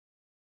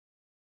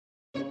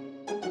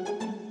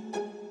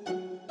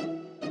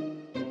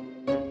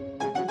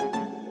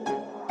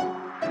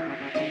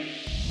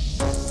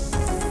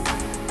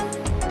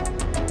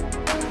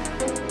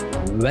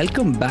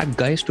Welcome back,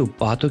 guys, to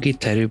Baaton Ki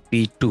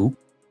Therapy 2.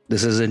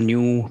 This is a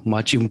new,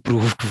 much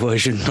improved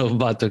version of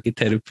Baaton Ki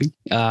Therapy.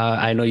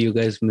 I know you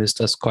guys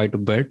missed us quite a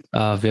bit.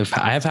 I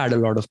have had a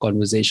lot of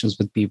conversations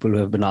with people who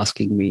have been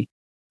asking me,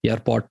 "Your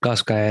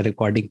podcast ka hai,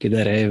 recording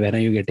kidhar hai? When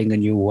are you getting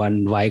a new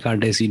one? Why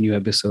can't I see new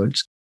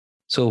episodes?"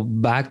 So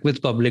back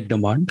with public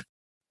demand.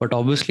 But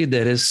obviously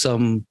there is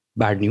some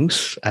bad news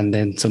and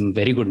then some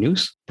very good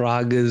news.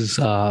 Prag is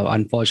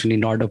unfortunately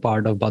not a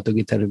part of Baaton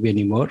Ki Therapy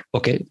anymore.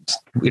 Okay,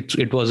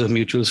 it was a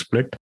mutual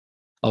split.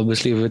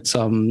 Obviously, with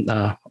some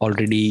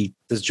already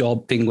this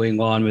job thing going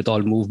on, with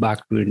all move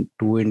back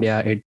to India,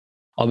 it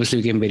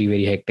obviously became very,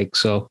 very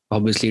hectic. So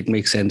obviously it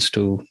makes sense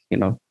to,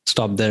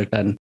 stop that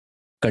and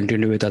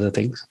continue with other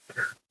things.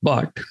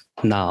 But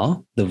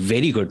now the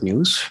very good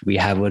news, we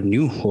have a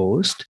new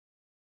host,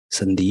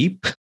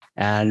 Sandeep,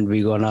 and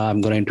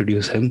I'm gonna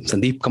introduce him.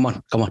 Sandeep, come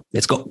on,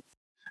 let's go.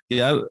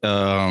 Yeah,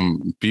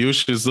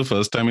 Piyush is the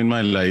first time in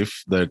my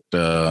life that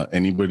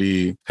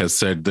anybody has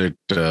said that,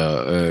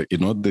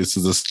 this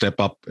is a step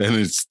up and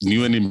it's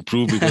new and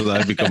improved because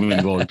I've become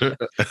involved.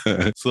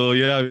 So,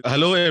 yeah,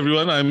 hello,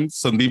 everyone. I'm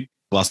Sandeep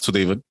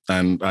Vasudevan,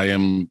 and I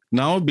am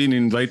now being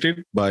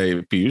invited by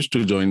Piyush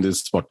to join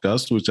this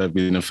podcast, which I've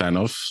been a fan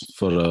of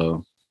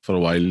for a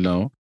while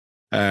now.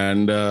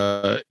 And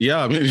I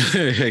mean,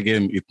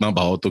 again, इतना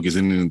भाव तो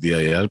किसी ने नहीं दिया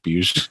यार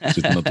पीयूष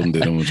जितना तुम दे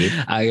रहे हो मुझे.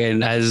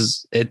 Again,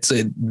 as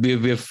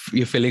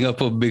you're filling up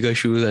a bigger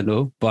shoes, I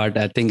know, but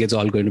I think it's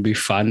all going to be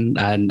fun.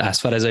 And as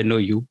far as I know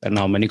you and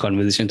how many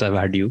conversations I've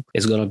had you,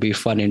 it's going to be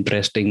fun,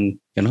 interesting,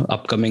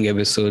 upcoming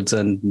episodes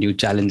and new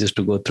challenges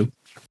to go through.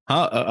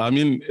 I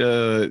mean,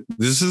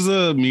 this is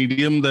a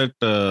medium that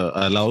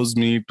allows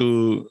me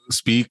to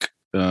speak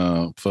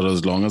for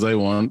as long as I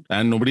want,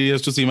 and nobody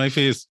has to see my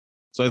face.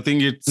 So I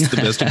think it's the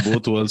best of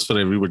both worlds for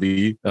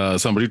everybody.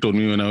 Somebody told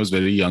me when I was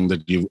very young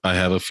that I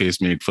have a face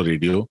made for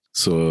radio.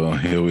 So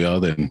here we are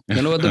then.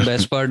 You know what the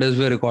best part is?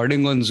 We're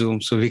recording on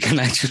Zoom, so we can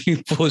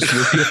actually post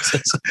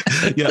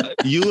videos. Yeah,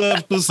 you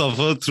have to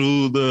suffer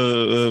through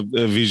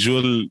the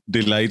visual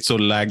delights or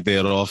lack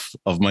thereof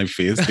of my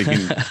face.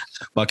 Taking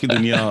baki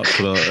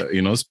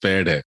duniya,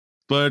 spared hai.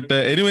 But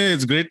anyway,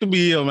 it's great to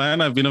be here,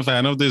 man. I've been a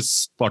fan of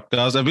this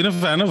podcast. I've been a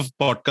fan of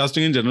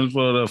podcasting in general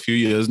for a few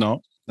years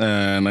now.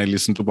 And I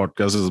listen to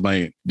podcasts as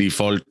my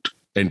default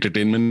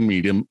entertainment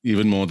medium,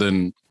 even more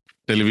than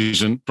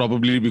television,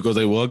 probably because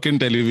I work in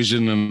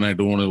television and I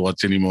don't want to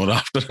watch anymore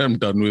after I'm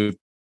done with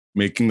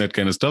making that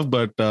kind of stuff.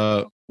 But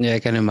yeah, I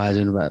can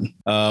imagine, man.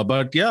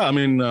 But yeah, I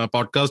mean,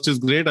 podcast is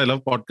great. I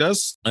love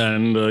podcasts,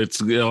 and it's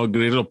a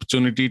great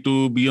opportunity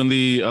to be on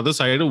the other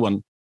side of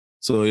one.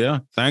 So yeah,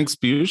 thanks,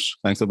 Piyush.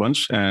 Thanks a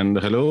bunch. And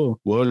hello,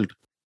 world.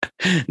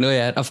 No,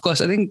 yeah, of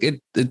course. I think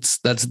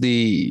that's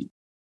the...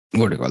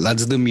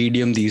 That's the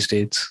medium these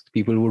days.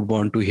 People would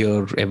want to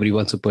hear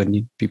everyone's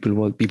opinion. People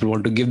want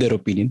to give their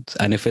opinions,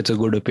 and if it's a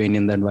good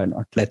opinion, then why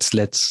not? Let's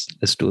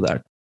do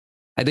that.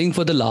 I think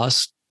for the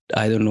last,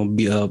 I don't know,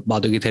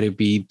 Baaton Ki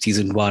Therapy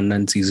season 1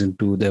 and season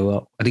 2, there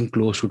were, I think,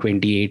 close to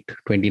 28,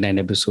 29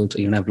 episodes.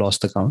 Even I've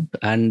lost the count.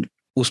 And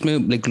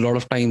usme, like, a lot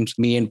of times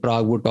me and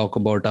Prag would talk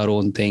about our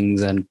own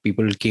things, and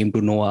people came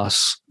to know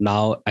us.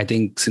 Now I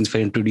think since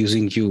we're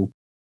introducing you,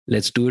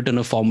 let's do it in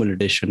a formal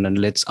edition, and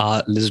let's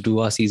do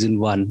our season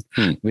 1.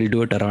 We'll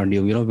do it around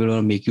you. We want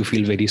to make you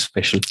feel very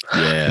special.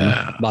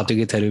 Yeah. Baaton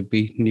Ki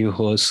Therapy, new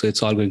host. So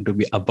it's all going to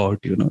be about,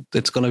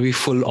 it's going to be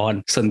full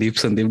on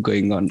Sandeep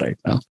going on right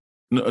now.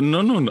 No.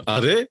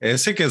 Arey,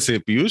 aise kaise,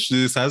 Piyush?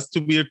 This has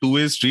to be a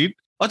two-way street.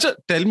 Acha,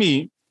 tell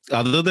me,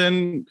 other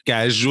than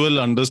casual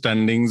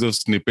understandings of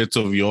snippets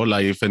of your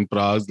life and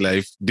Prag's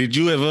life, did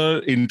you ever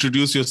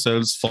introduce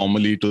yourselves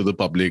formally to the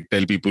public,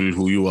 tell people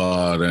who you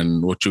are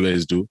and what you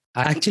guys do?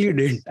 I actually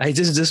didn't. I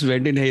just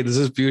went in, hey, this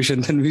is Piyush,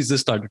 and then we just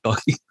started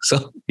talking.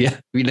 So yeah,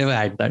 we never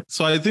had that.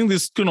 So I think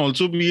this can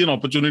also be an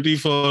opportunity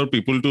for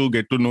people to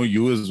get to know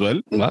you as well.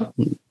 Well,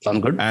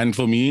 sounds good. And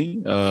for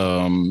me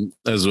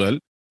as well.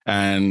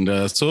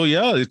 And so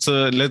yeah, it's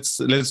let's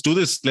do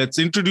this. Let's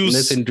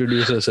introduce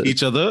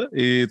each other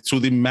through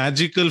the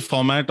magical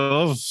format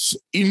of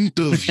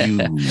interview.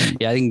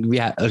 Yeah, I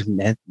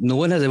think no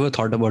one has ever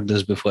thought about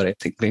this before. I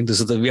think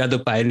we are the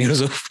pioneers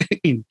of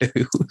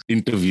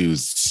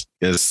interviews.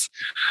 Yes.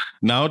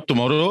 Now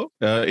tomorrow,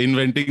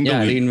 inventing the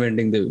wheel.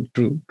 Reinventing the wheel.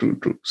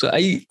 True. So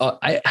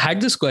I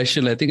had this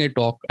question. I think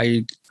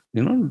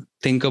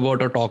think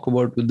about or talk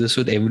about this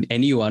with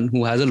anyone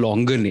who has a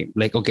longer name.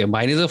 Like, okay,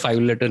 mine is a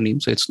 5-letter name,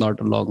 so it's not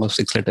a long or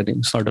 6-letter name.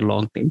 It's not a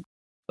long name.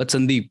 But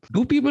Sandeep,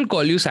 do people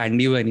call you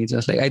Sandy by any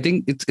chance? Like, I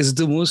think it's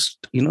the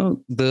most,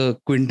 the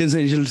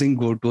quintessential thing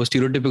go to, a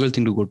stereotypical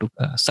thing to go to.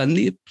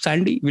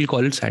 Sandy, we'll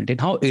call it Sandy.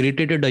 And how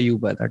irritated are you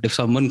by that if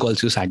someone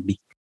calls you Sandy?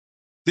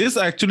 This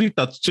actually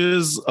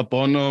touches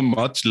upon a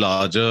much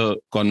larger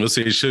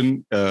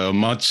conversation,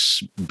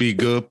 much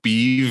bigger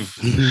peeve,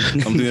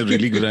 something that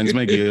really grinds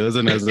my gears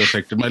and has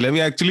affected my life.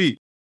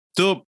 Actually,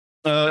 so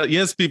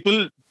yes,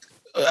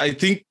 I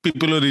think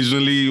people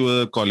originally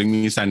were calling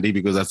me Sandy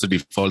because that's the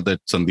default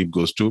that Sandeep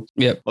goes to.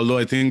 Yeah. Although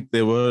I think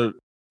there were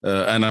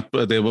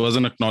there was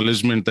an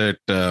acknowledgement that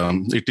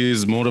it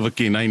is more of a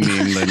canine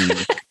name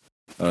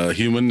than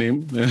human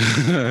name.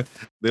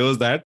 There was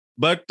that.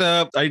 But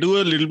I do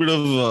a little bit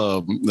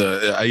of,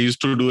 I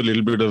used to do a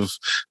little bit of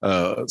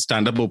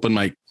stand-up open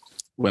mic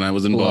when I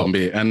was in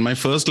Bombay. And my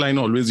first line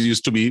always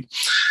used to be,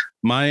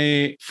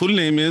 my full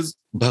name is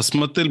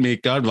Bhasmatil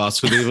Mekad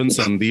Vasudevan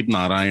Sandeep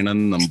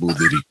Narayanan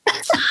Nambudiri.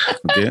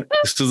 Okay.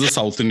 This is a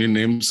South Indian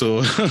name.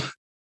 So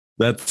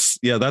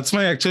that's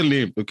my actual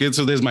name. Okay.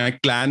 So there's my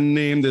clan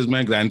name, there's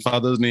my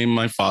grandfather's name,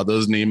 my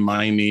father's name,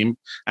 my name,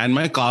 and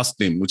my caste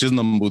name, which is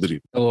Nambudiri.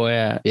 Oh,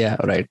 yeah. Yeah.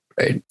 Right.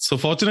 So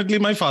fortunately,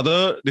 my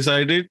father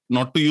decided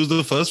not to use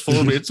the first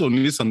 4 bits,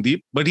 only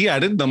Sandeep, but he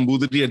added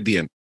Nambudiri at the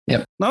end.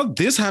 Yep. Now,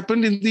 this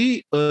happened in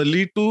the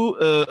early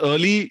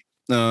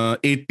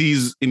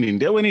 80s in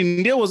India, when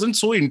India wasn't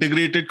so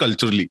integrated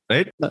culturally,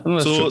 right?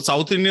 So true.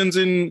 South Indians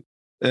in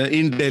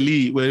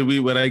Delhi,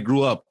 where I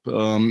grew up,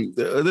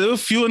 there were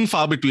few and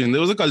far between. There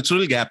was a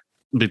cultural gap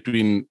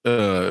between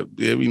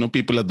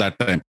people at that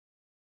time.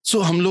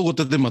 So हम लोग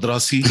होते थे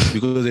Madrasi,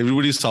 because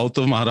everybody south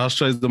of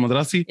Maharashtra is the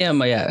Madrasi.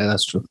 Yeah,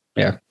 that's true.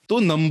 Yeah. तो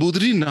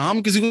नंबूदरी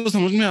नाम किसी को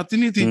समझ में आती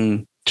नहीं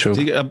थी. True.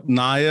 ठीक है, अब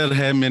नायर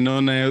है,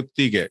 मेनन है,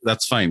 ठीक है,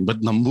 that's fine. But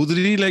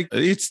Namboodiri, like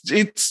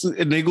it's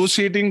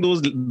negotiating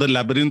the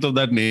labyrinth of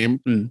that name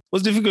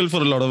was difficult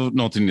for a lot of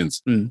North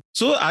Indians.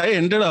 So I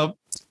ended up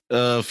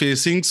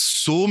facing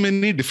so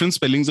many different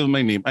spellings of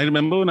my name. I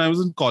remember when I was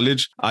in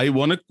college, I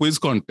won a quiz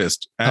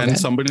contest, and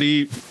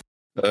somebody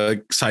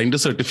signed a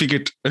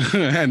certificate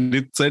and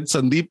it said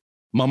Sandeep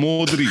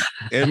Mamodri,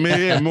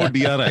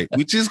 Mamodri,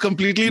 which is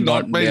completely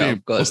not my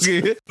name.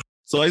 Okay.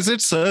 So I said,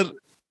 sir,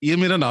 ये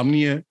मेरा नाम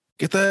नहीं है.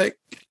 कहता है,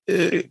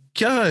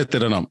 क्या है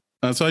तेरा नाम?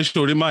 So I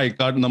showed him my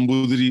card,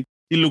 Nambudiri.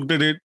 He looked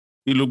at it.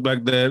 He looked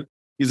back there.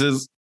 He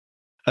says,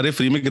 अरे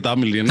free में किताब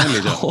मिल रही है ना,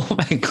 ले जा. Oh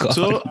my God.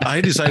 So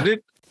I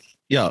decided,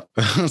 yeah.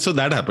 So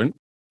that happened.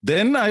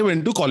 Then I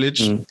went to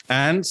college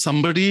and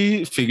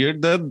somebody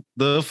figured that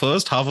the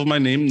first half of my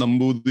name,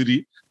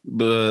 Nambudiri,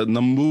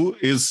 Nambu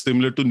is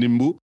similar to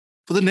Nimbu.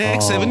 For the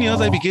next 7 years,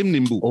 I became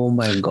Nimbu. Oh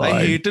my God.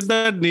 I hated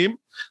that name,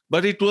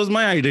 but it was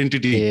my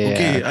identity. Yeah.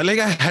 Okay.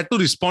 I had to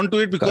respond to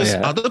it because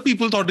other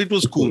people thought it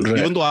was cool,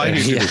 even though I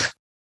hated it.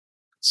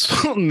 So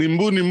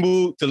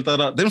Nimbu chalta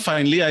raha. Then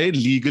finally, I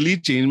legally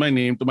changed my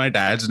name to my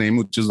dad's name,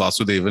 which is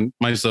Vasudevan,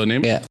 my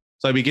surname. Yeah.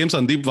 So I became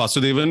Sandeep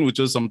Vasudevan, which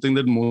was something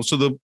that most of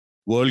the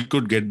world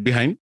could get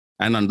behind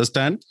and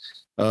understand.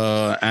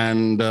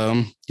 And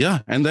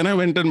then I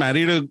went and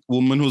married a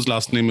woman whose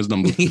last name is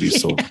Nambudiri.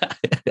 So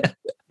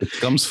it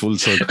comes full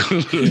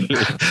circle.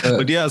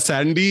 But yeah,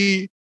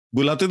 Sandy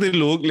बुलाते थे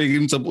लोग,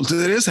 लेकिन सब बोलते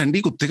थे,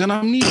 Sandy कुत्ते का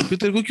नाम नहीं है, फिर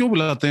तेरे को क्यों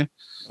बुलाते हैं?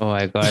 Oh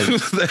my God.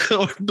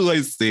 What do I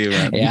say,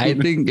 man? Yeah, I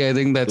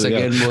think that's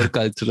again more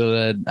cultural,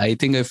 and I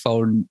think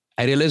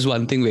I realized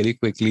one thing very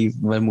quickly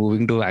when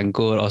moving to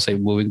Vancouver, or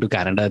moving to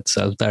Canada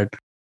itself, that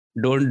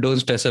don't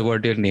stress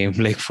about your name.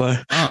 Like for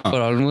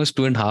almost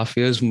 2.5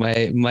 years,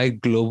 my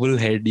global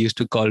head used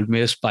to call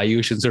me as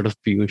Payush instead of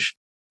Piyush.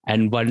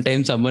 And one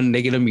time someone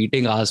like in a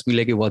meeting asked me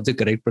like, what's the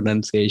correct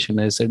pronunciation?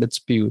 I said, it's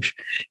Piyush.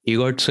 He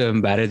got so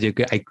embarrassed.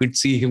 I could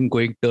see him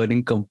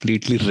turning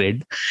completely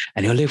red.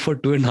 And you're like, for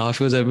 2.5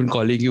 years, I've been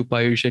calling you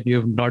Payush and you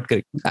have not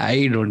correct.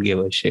 I don't give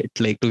a shit.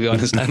 Like, to be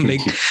honest, I'm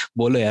like,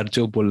 bolo yaar,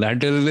 jo bolna.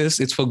 Until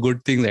this, it's for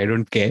good things. I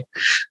don't care.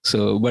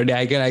 So, but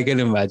I can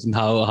imagine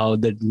how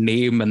that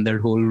name and that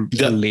whole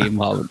name,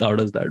 how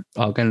does that,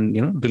 how can,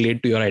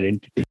 relate to your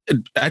identity?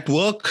 At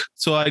work,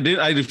 so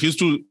I refused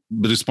to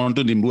respond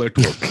to Nimbu at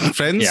work.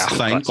 Friends,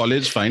 fine.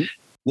 College, fine.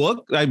 Work,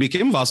 I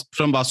became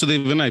from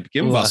Vasudevan, I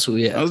became Vasu.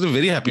 Yeah. I was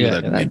very happy with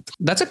that name.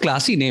 That's a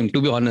classy name,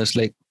 to be honest.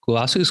 Like,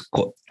 Vasu is,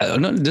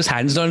 just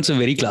hands down, it's a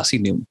very classy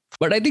name.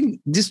 But I think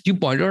you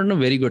pointed out a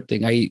very good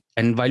thing.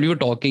 And while you were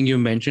talking, you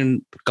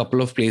mentioned a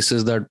couple of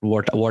places that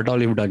what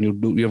all you've done.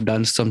 You've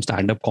done some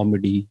stand-up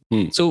comedy.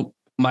 So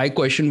my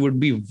question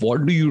would be,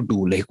 what do you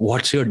do? Like,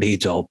 what's your day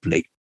job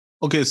like?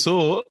 Okay,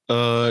 so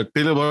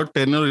till about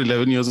 10 or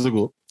 11 years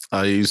ago,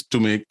 I used to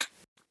make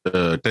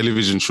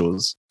television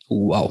shows.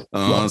 Wow.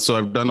 So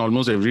I've done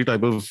almost every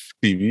type of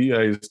TV.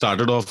 I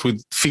started off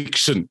with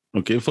fiction,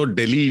 okay, for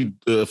Delhi,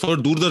 for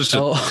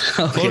Doordarshan.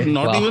 For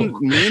not even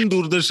main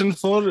Doordarshan,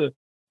 for,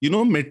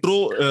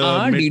 Metro.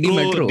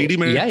 DD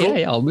Metro.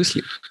 Yeah,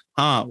 obviously.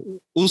 हाँ,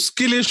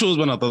 उसके लिए shows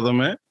बनाता था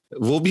मैं.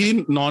 वो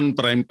भी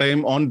non-prime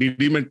time on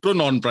DD Metro,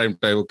 non-prime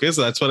time. Okay,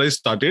 so that's where I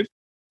started.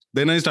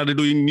 Then I started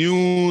doing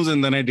news,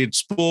 and then I did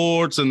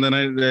sports, and then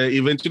I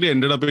eventually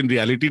ended up in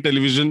reality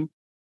television.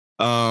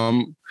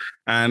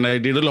 And I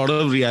did a lot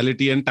of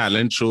reality and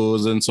talent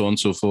shows and so on and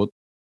so forth.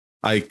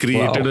 I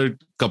created a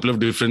couple of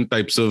different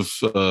types of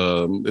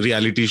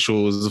reality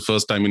shows. The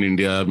first time in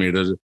India, I made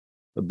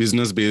a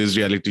business-based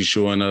reality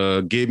show and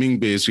a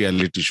gaming-based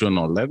reality show and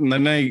all that. And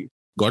then I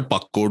got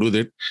puckoed with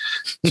it.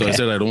 So I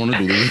said, I don't want to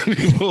do this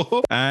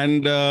anymore.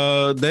 And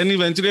then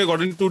eventually I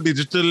got into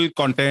digital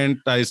content.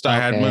 I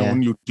had my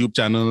own YouTube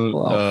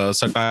channel,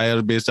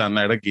 satire-based channel.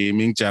 I had a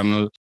gaming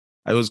channel.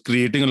 I was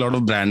creating a lot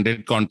of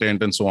branded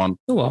content and so on.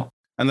 Oh, wow.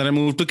 And then I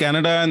moved to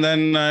Canada, and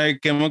then I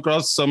came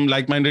across some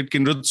like-minded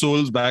kindred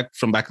souls back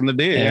in the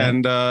day. Yeah.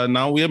 And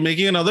now we are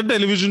making another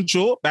television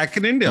show back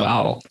in India.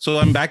 Wow. So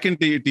I'm back in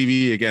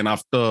TV again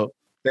after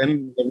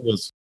 10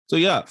 years. So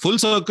yeah, full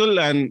circle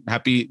and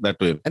happy that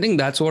way. I think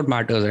that's what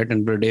matters, right?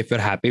 And if you're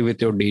happy with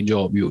your day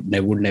job, you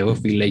would never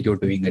feel like you're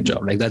doing a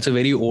job. Like that's a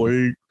very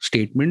old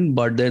statement,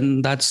 but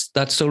then that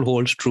still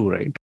holds true,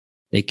 right?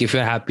 Like if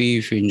you're happy,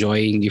 if you're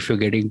enjoying, if you're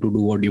getting to do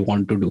what you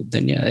want to do,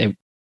 then yeah,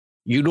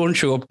 you don't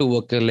show up to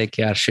work like,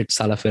 yeah, shit,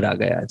 sala fir aa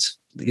gaya aaj.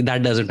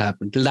 That doesn't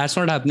happen. Till that's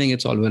not happening,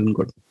 it's all well and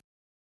good.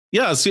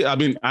 Yeah, see, I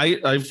mean,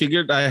 I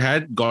figured I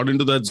had got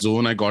into that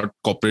zone. I got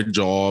corporate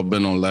job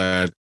and all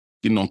that.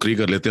 कि नौकरी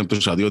कर लेते हैं, अब तो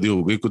शादी वादी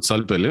हो गई कुछ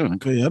साल पहले. मैंने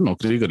कहा यार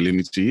नौकरी कर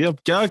लेनी चाहिए, अब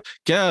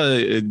क्या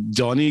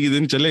जॉनी के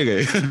दिन चले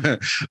गए.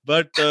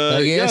 But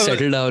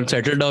settle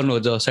down हो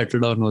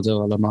जाओ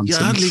वाला nonsense.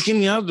 यार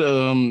लेकिन यार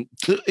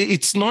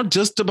it's not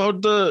just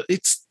about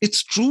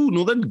it's true,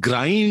 no, that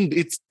grind,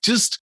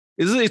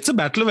 it's a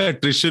battle of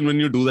attrition when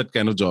you do that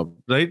kind of job,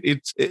 right?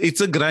 It's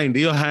a grind.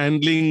 You're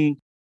handling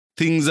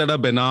things that are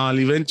banal.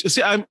 Eventually,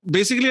 see, I'm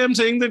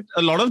saying that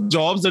a lot of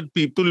jobs that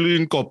people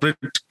in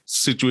corporate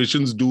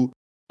situations do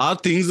are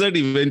things that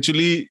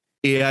eventually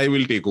AI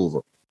will take over.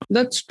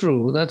 That's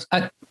true.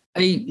 I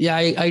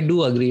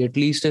do agree. At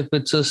least if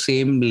it's the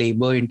same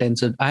labor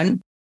intensive,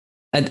 and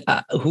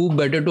who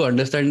better to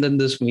understand than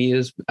me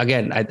is,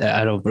 again,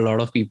 I know a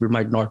lot of people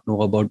might not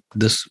know about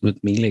this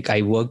with me. Like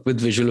I work with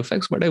visual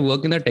effects, but I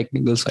work in the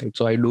technical side.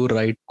 So I do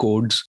write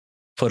codes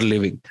for a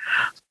living.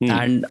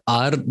 And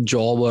our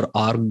job or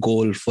our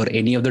goal for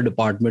any of the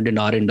department in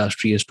our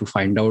industry is to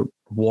find out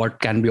what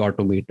can be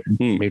automated.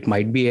 It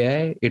might be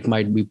AI, it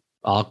might be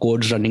our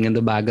codes running in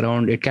the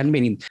background. It can be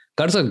anything.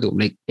 कर सकते हो,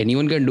 like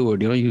anyone can do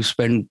it. You know, you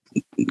spend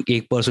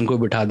एक person को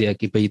बिठा दिया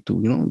कि भाई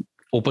तू, you know,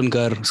 open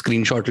कर,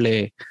 screenshot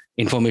ले,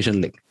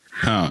 information ले.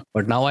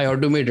 But now I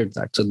automated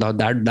that. So now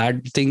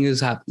that thing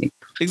is happening.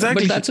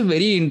 Exactly. But that's a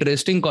very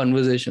interesting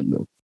conversation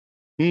though.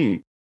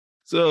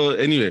 So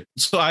anyway,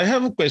 so I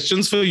have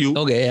questions for you.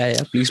 Okay,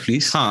 yeah,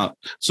 please.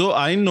 So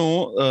I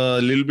know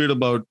a little bit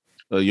about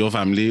your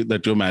family,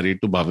 that you're married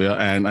to Bhavya,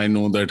 and I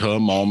know that her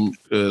mom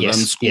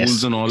runs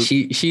schools and all.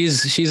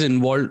 She's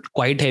involved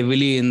quite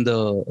heavily in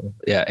the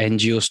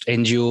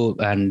NGO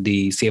and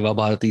the Seva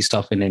Bharati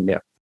stuff in India.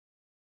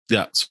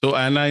 Yeah. So,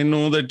 and I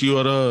know that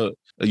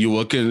you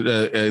work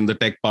in the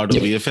tech part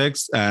of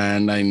VFX,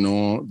 and I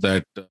know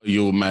that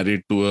you're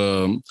married to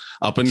a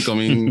up and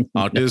coming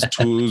artist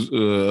whose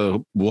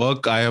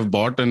work I have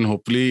bought, and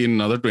hopefully in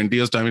another 20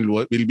 years time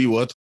will be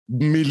worth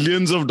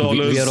millions of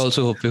dollars. We are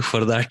also hoping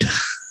for that.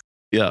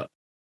 Yeah.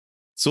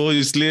 So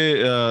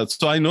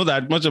so I know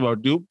that much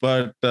about you,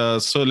 but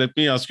so let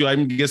me ask you,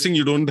 I'm guessing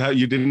you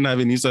didn't have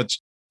any such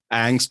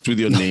angst with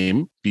your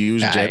name,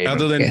 Piyush Jain,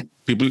 other than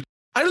people.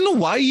 I don't know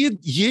why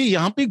ये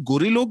यहाँ पे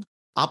गोरे लोग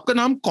आपका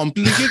नाम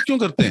complicate क्यों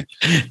करते हैं?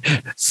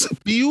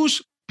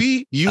 Piyush,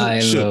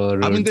 P-U-S.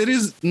 I mean, there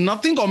is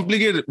nothing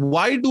complicated.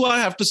 Why do I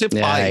have to say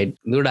pi?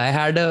 Dude, I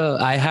had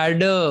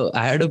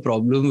a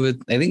problem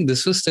with, I think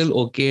this was still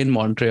okay in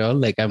Montreal.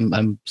 Like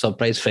I'm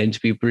surprised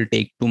French people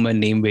take to my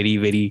name very,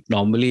 very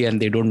normally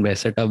and they don't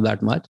mess it up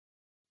that much.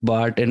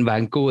 But in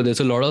Vancouver,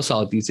 there's a lot of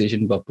Southeast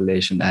Asian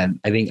population.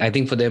 And I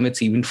think for them,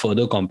 it's even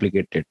further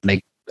complicated.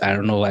 Like, I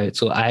don't know why.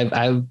 So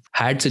I've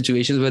had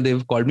situations where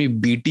they've called me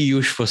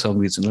BTUsh for some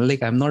reason.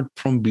 Like I'm not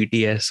from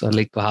BTS, or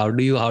like how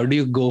do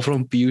you go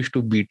from Piyush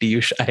to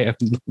BTUsh? I have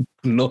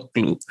no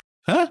clue.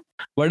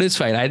 But it's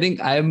fine. I think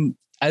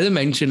as I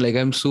mentioned, like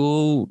I'm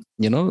so,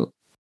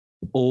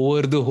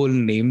 over the whole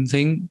name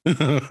thing.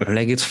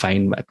 Like it's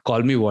fine, man.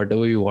 Call me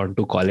whatever you want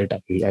to call it.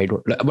 I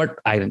don't. But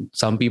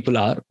some people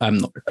are. I'm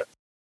not.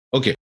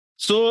 Okay.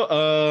 So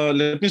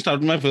let me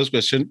start with my first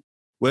question.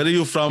 Where are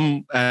you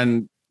from?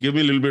 And give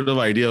me a little bit of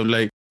idea of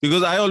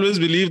because I always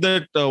believe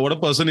that what a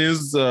person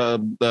is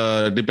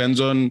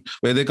depends on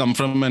where they come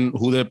from and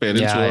who their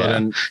parents were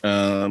and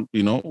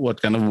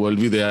what kind of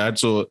worldview they had.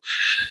 So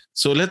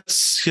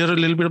let's hear a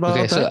little bit about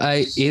that. So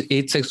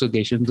age, sex,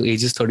 location. So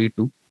age is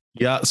 32.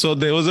 Yeah. So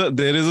there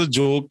is a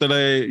joke that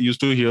I used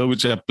to hear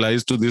which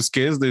applies to this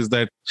case. Is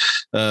that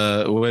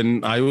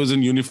when I was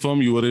in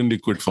uniform, you were in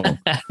liquid form.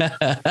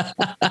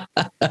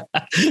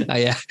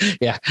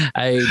 Yeah.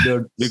 I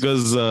don't,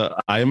 because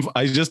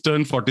I just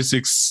turned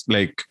 46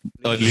 like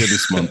earlier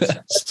this month.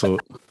 So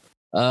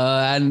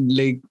and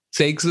like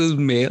sex is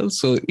male,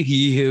 so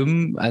he,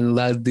 him, and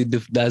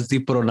that's the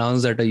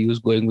pronouns that I use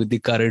going with the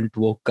current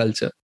woke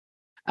culture.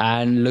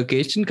 And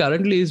location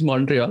currently is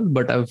Montreal,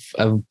 but I've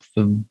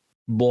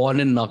born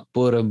in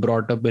Nagpur, I'm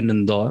brought up in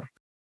Indore,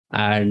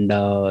 and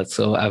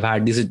so I've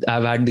had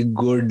the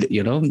good,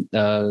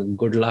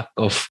 good luck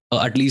of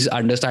at least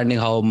understanding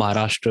how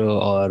Maharashtra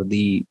or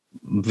the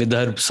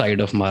Vidarbh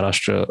side of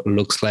Maharashtra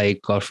looks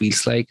like or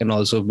feels like, and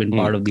also been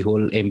part of the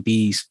whole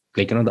MPs,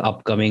 the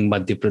upcoming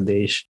Madhya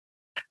Pradesh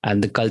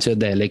and the culture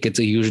there. Like it's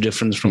a huge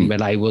difference from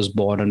when I was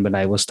born and when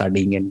I was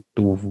studying, and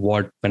to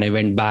when I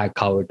went back,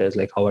 how it is,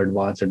 like how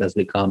advanced it has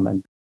become,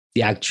 and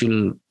the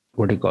actual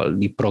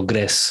the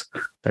progress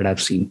that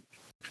I've seen.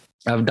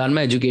 I've done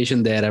my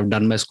education there. I've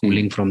done my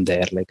schooling from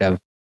there. Like I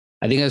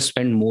think I've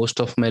spent most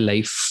of my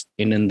life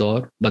in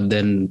Indore, but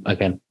then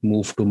again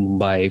moved to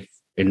Mumbai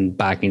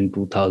back in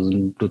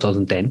 2000,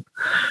 2010.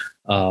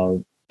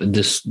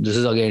 This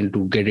is again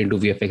to get into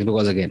VFX,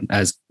 because again,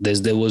 as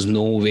there was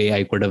no way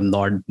I could have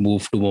not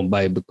moved to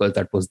Mumbai, because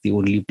that was the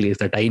only place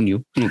that I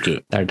knew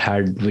that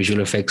had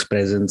visual effects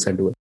presence,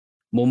 and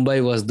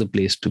Mumbai was the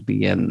place to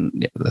be.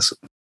 And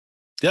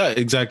yeah,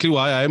 exactly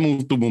why I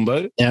moved to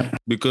Mumbai. Yeah,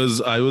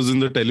 because I was in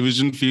the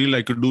television field.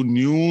 I could do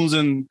news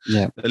and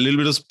a little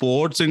bit of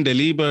sports in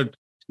Delhi, but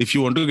if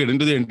you want to get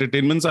into the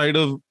entertainment side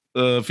of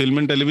film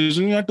and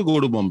television, you had to go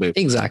to Bombay.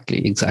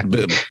 Exactly.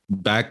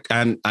 Back,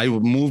 and I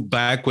moved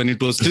back when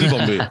it was still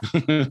Bombay.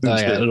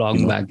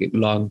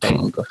 Long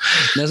time ago.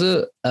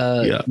 So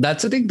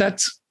that's the thing.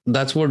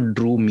 That's what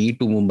drew me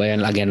to Mumbai,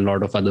 and again, a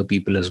lot of other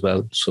people as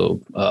well.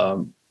 So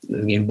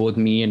again, both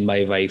me and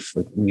my wife.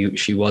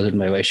 She wasn't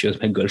my wife; she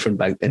was my girlfriend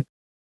back then.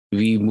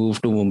 We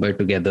moved to Mumbai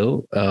together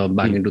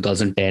back in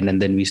 2010,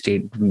 and then we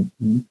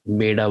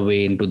made our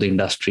way into the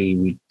industry.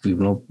 We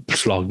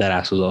slogged our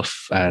asses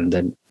off, and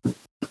then.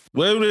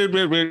 Wait.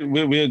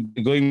 We're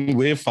going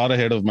way far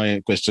ahead of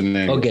my question.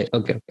 Okay.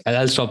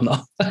 I'll stop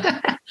now.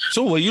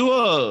 So were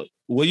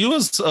you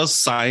a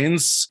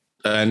science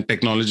and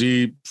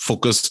technology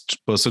focused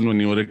person when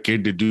you were a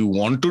kid? Did you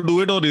want to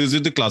do it, or is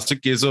it the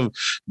classic case of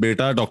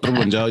beta doctor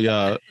banja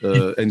ya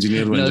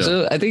engineer banja? No,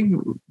 so I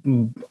think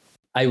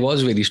I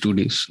was very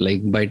studious,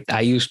 but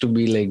I used to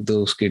be like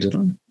those kids,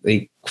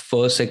 like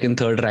first, second,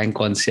 third rank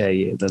kaun se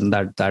aayi hai. Then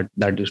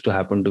that used to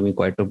happen to me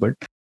quite a bit.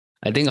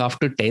 I think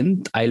after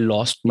 10th, I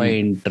lost my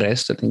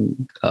interest. I think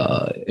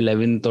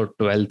 11th or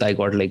 12th, I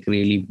got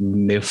really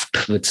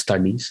miffed with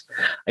studies.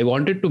 I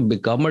wanted to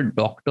become a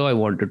doctor. I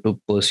wanted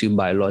to pursue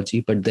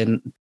biology, but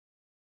then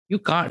you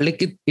can't,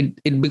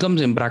 it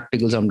becomes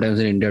impractical sometimes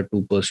in India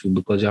to pursue,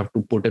 because you have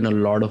to put in a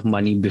lot of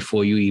money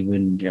before you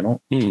even,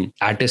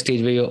 at a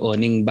stage where you're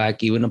earning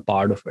back even a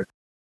part of it.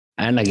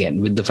 And again,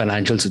 with the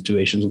financial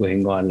situations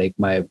going on,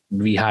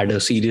 we had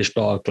a serious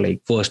talk,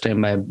 first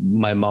time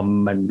my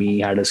mom and me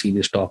had a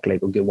serious talk,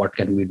 okay, what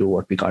can we do,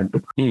 what we can't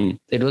do.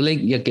 It was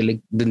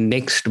the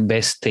next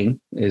best thing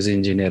is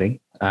engineering.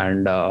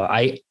 And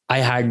I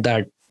had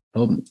that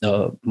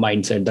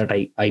mindset that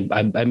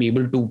I'm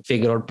able to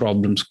figure out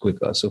problems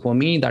quicker. So for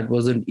me, that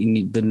wasn't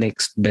the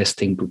next best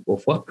thing to go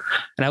for.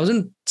 And I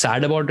wasn't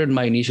sad about it.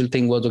 My initial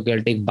thing was, okay,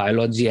 I'll take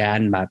biology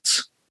and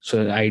maths.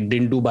 So I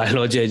didn't do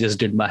biology, I just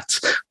did maths,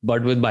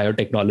 but with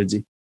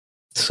biotechnology.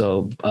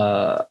 So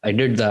I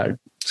did that.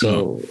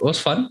 So it was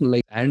fun.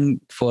 I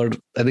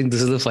think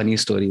this is a funny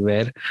story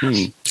where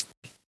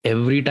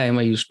every time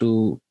I used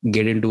to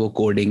get into a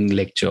coding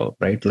lecture,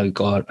 right?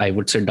 Or I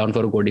would sit down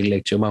for a coding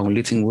lecture. My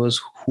only thing was,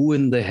 who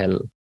in the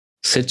hell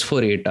sits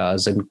for 8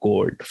 hours and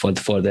code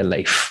for their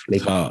life?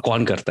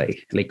 Kaun karta hai?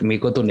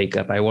 Meko to nahi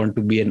karna. I want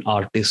to be an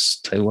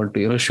artist. I want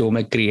to, show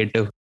my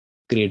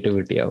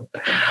creativity out.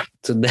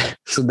 So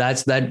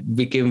that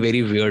became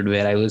very weird,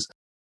 where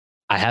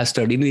I have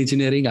studied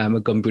engineering. I'm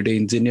a computer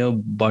engineer,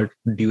 but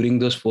during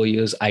those 4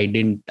 years, I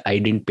didn't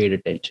pay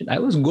attention. I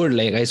was good.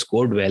 I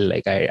scored well. I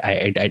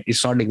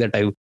it's not like that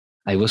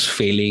I was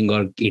failing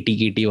or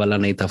 80 wala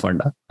nahi tha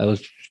funda. I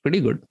was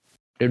pretty good.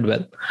 Did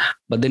well,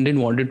 but then didn't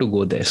wanted to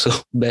go there. So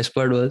best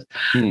part was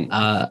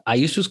I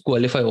used to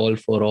qualify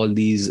for all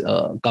these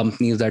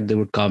companies that they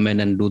would come in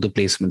and do the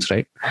placements,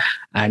 right?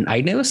 And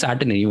I never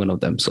sat in any one of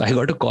them. So I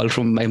got a call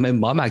from my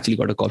mom, actually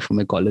got a call from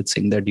my college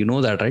saying that,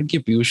 that, right? Ki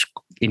Piyush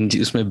in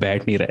usme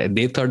baith nahi raha hai.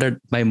 They thought that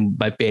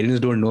my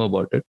parents don't know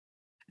about it,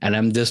 and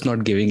I'm just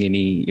not giving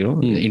any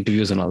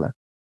interviews and all that.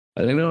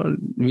 But,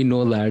 we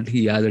know that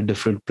he has a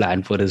different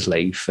plan for his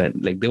life,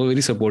 and they were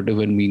very supportive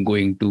when we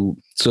going to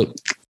so.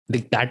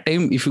 That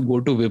time, if you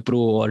go to Wipro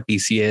or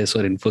TCS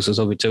or Infosys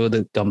or whichever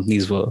the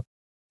companies were,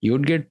 you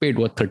would get paid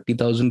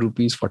 30,000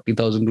 rupees,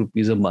 40,000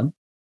 rupees a month.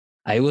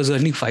 I was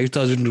earning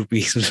 5,000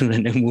 rupees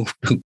when I moved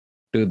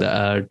to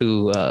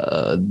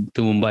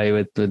Mumbai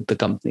with the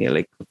company.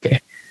 Okay,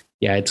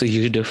 yeah, it's a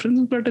huge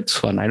difference, but it's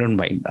fun. I don't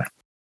mind that.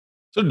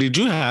 So, did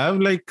you have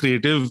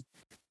creative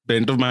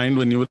bent of mind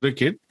when you were a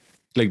kid?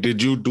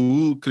 Did you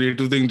do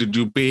creative things? Did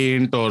you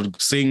paint or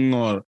sing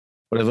or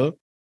whatever?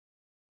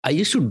 I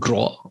used to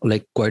draw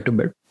quite a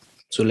bit.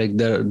 So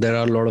there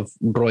are a lot of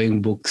drawing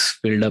books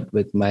filled up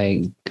with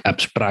my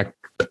abstract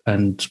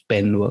and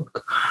pen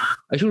work.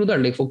 I should do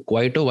that for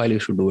quite a while. I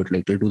used to do it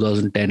till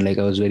 2010.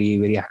 I was very,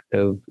 very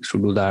active. I used to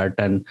do that.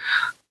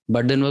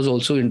 But then was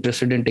also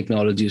interested in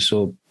technology.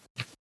 So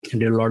I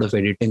did a lot of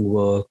editing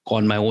work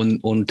on my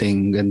own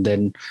thing, and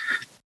then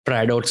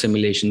tried out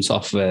simulation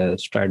software,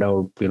 tried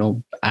out,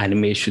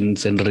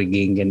 animations and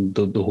rigging and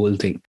the whole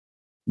thing.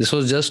 This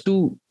was just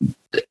to,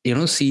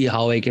 see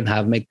how I can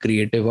have my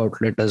creative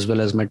outlet as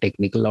well as my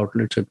technical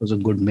outlet. So it was a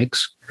good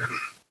mix.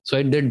 So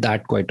I did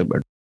that quite a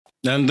bit.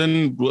 And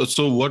then,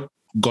 so what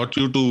got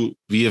you to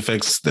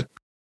VFX then?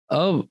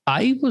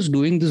 I was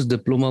doing this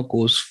diploma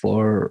course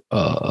for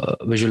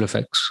visual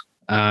effects.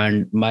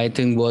 And my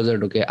thing was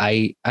that, okay,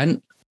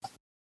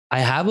 I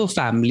have a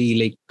family,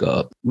 like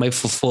my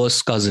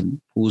first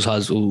cousin, whose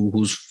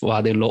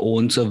father-in-law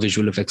owns a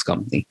visual effects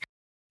company.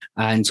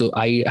 And so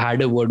I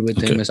had a word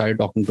with him. I started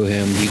talking to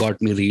him. He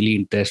got me really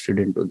interested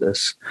into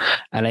this.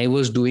 And I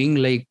was doing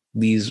like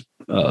these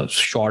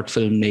short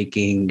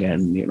filmmaking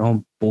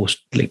and, post,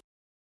 like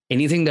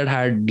anything that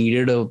had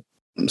needed a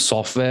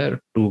software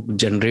to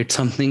generate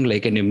something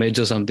like an image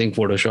or something,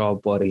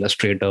 Photoshop or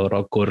Illustrator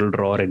or Corel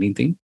Draw or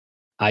anything.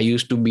 I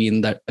used to be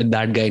in that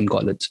guy in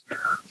college.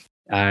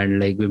 And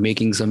like we're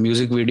making some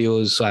music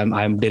videos. So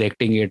I'm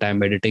directing it,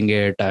 I'm editing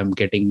it, I'm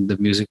getting the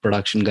music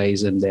production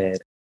guys in there.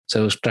 So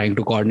I was trying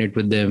to coordinate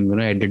with them,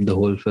 edit the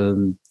whole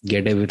film,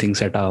 get everything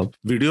set up.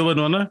 Video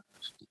बनवाना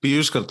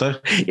पीयूष करता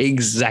है.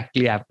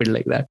 Exactly happened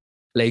like that.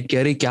 Like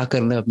क्या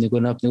करना है अपने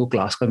को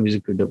class का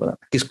music video बनाना,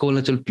 किसको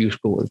बोलना, चल पीयूष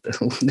को बोलते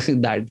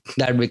हैं.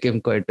 that became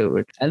quite a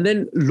bit. And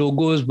then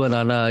logos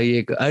banana,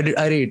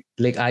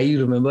 like I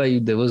remember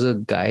there was a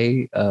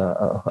guy,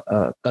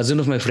 a cousin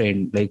of my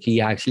friend, like he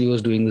actually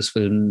was doing this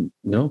film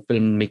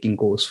making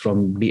course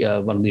from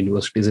one of the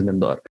universities in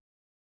Indore.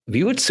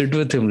 We would sit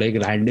with him like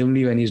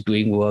randomly when he's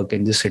doing work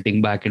and just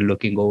sitting back and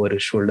looking over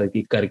his shoulder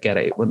ki kar kya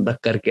raha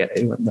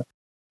hai banda.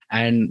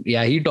 And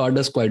yeah, he taught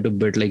us quite a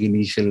bit, like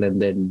initial, and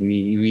then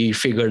we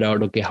figured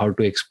out, okay, how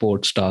to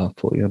export stuff.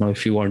 Or,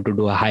 if you want to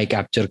do a high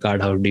capture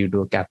card, how do you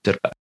do a capture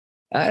card?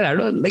 And I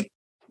don't like,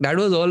 that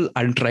was all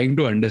I'm trying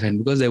to understand,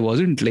 because there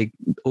wasn't like,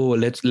 oh,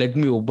 let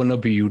me open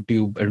up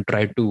YouTube and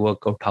try to work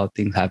out how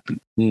things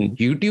happen.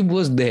 YouTube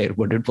was there,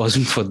 but it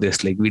wasn't for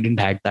this. Like we didn't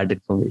have that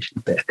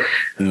information there.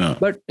 Yeah.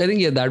 But I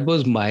think, that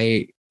was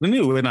my...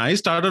 When I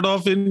started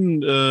off in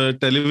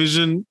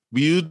television,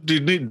 we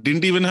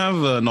didn't even have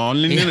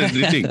non-linear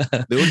editing.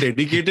 They were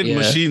dedicated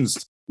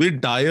machines with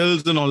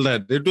dials and all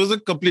that. It was a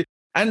complete...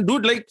 And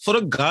dude, like for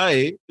a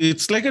guy,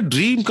 it's like a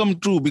dream come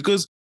true,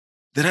 because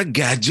there are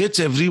gadgets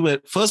everywhere.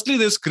 Firstly,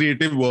 there's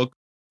creative work,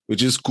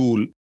 which is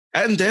cool.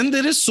 And then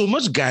there is so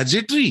much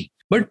gadgetry.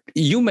 But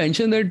you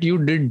mentioned that you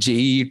did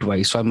JEE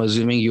twice. So I'm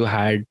assuming you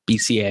had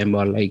PCM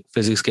or like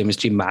physics,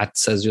 chemistry,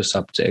 maths as your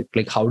subject.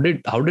 Like how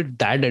did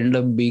that end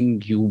up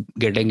being you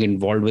getting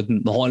involved with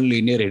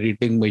non-linear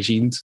editing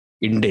machines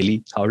in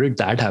Delhi? How did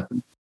that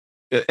happen?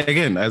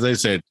 Again, as I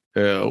said,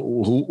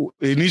 who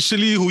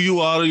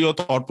you are, your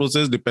thought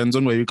process depends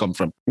on where you come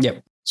from. Yeah.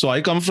 So I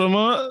come from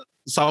a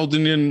South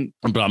Indian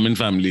Brahmin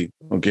family.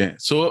 Okay.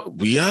 So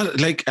we are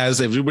like,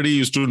 as everybody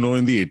used to know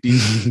in the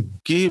 80s,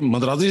 कि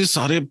मद्रासी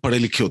सारे पढ़े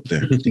लिखे होते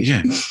हैं. ठीक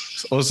है.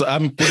 Also,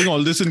 I'm putting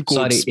all this in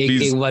quotes.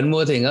 Sorry, one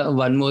more thing.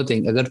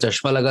 अगर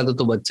चश्मा लगा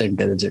तो बच्चा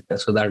intelligent है.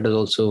 So that is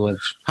also one.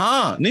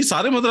 हाँ, नहीं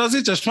सारे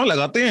मद्रासी चश्मा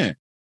लगाते हैं.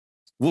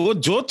 वो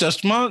जो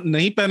चश्मा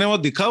नहीं पहने हुआ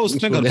दिखा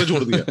उसने घर पे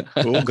छोड़ दिया.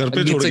 वो घर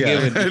पे छोड़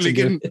गया.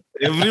 लेकिन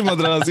every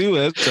मद्रासी who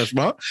has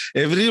चश्मा,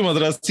 every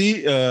Madrasi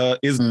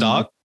is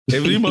dark.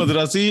 Every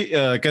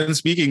Madrasi can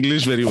speak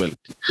English very well.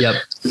 Yep.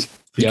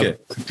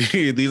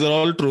 Okay. These are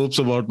all tropes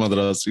about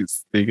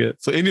Madrasis. Okay.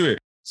 So anyway,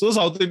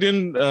 South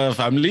Indian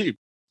family.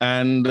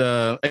 And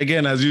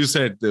again, as you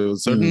said, there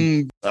was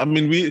certain, I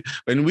mean,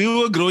 when we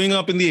were growing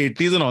up in the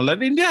 80s and all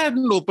that, India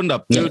hadn't opened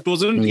up. It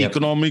wasn't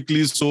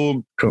economically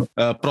so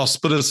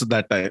prosperous at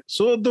that time.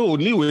 So the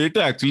only way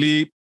to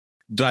actually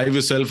drive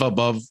yourself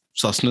above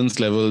sustenance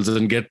levels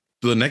and get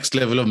to the next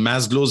level of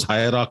Maslow's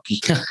hierarchy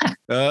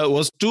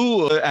was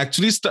to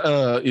actually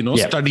study.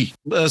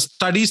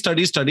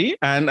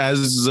 And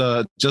as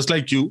just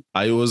like you,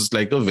 I was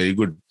like a very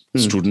good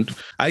student.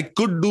 I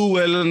could do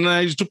well and I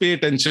used to pay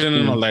attention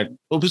and all that.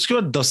 But उसके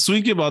बाद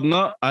 10वीं के बाद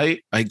ना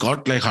I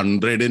got like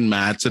 100 in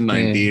maths and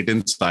 98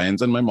 in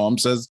science, and my mom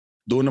says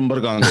 2 number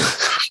कहाँ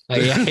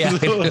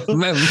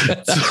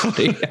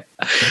गए?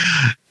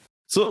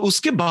 So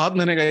उसके बाद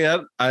मैंने कहा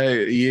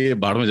यार ये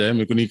बाहर में जाए,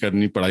 मेरे को नहीं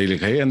करनी पढ़ाई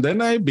लिखाई. And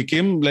then I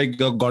became like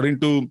got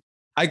into,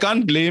 I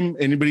can't blame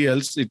anybody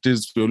else, it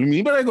is purely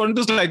me, but I got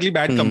into slightly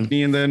bad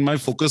company, and then my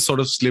focus sort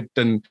of slipped.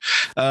 And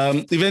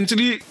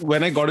eventually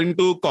when I got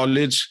into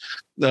college,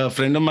 a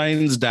friend of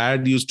mine's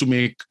dad used to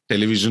make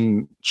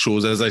television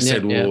shows, as I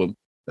said, वो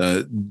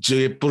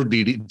Jaipur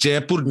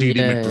DD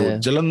Metro,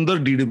 Jalandhar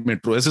DD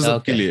Metro, ऐसे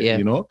सबके लिए,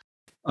 you know.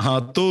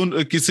 हाँ,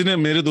 तो किसी ने,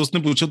 मेरे दोस्त ने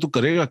पूछा तू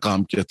करेगा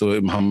काम क्या,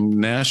 तो हम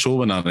नया शो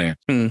बना रहे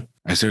हैं.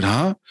 I said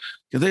हाँ,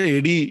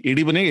 कहते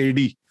AD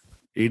बनेगा.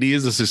 AD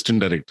is assistant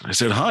director. I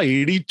said हाँ,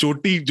 AD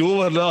चोटी जो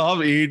बना, आप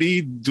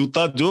AD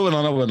जूता जो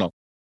बनाना.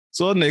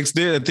 So next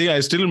day, I think I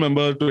still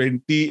remember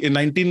in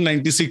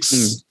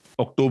 1996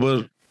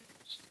 October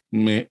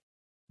में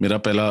मेरा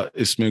पहला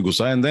इसमें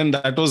घुसा. And then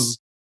that was,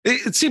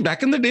 see,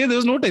 back in the day there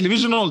was no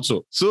television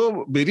also.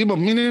 So मेरी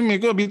मम्मी ने, मेरे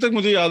को अभी तक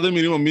मुझे याद है,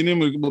 मेरी मम्मी ने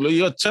मेरे को बोला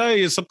ये अच्छा है,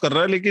 ये सब कर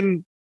रहा है,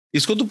 लेकिन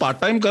इसको तू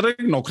पार्ट टाइम कर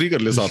रहा है, नौकरी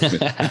कर ले साथ में.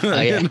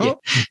 You know,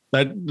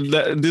 that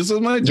this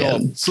was my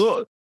job.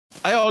 So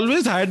I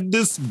always had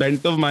this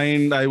bent of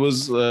mind. I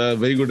was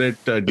very good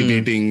at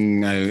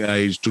debating. I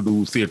used to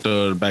do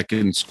theater back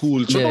in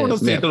school. So what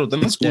was theater होता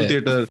है ना, school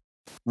theater.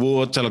 वो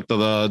अच्छा लगता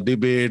था,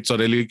 debates or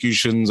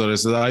elocutions or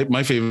ऐसा.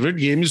 My favorite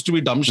game used to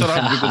be Dumb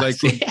Charade because I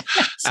could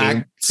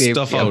act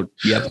stuff out.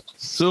 Yep.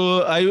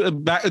 So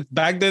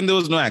back then there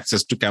was no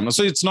access to camera.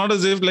 So it's not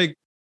as if like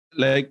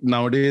like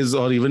nowadays,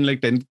 or even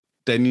like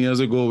 10 years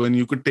ago, when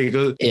you could take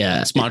a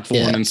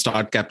smartphone and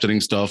start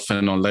capturing stuff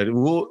and all that.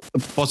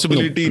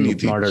 Possibility no, nahi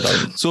thi. not at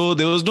all. So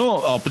there was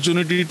no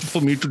opportunity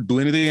for me to do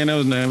anything, and I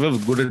was never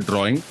good at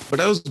drawing, but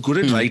I was good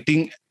at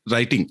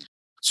writing.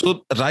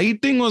 So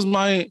writing was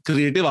my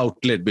creative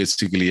outlet,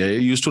 basically. I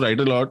used to write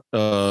a lot.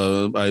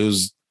 I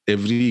was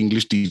every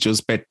English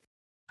teacher's pet.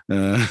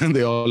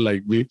 They all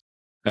liked me.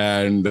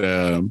 And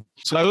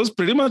so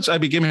I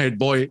became head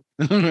boy.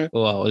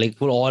 Wow, like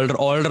for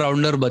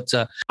all-rounder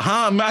bacha.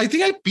 I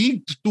think I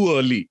peaked too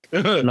early.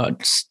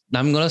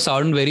 I'm gonna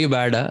sound very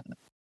bad.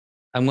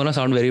 I'm gonna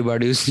sound very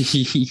bad. You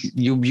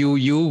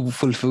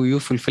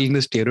fulfilling the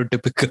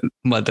stereotypical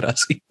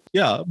Madrasi.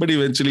 Yeah, but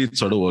eventually it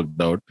sort of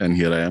worked out, and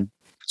here I am.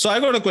 So I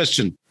got a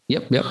question.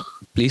 Yep.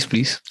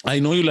 Please. I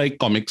know you like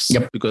comics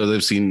because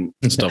I've seen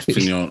stuff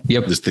in your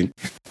this thing.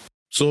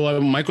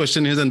 So my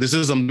question is, and this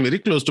is something very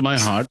close to my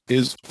heart,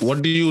 is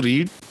what do you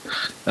read?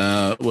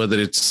 Whether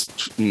it's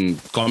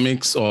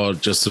comics or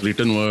just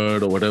written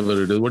word or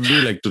whatever it is, what do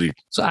you like to read?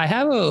 So I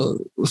have a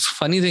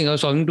funny thing. I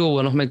was talking to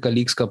one of my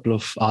colleagues a couple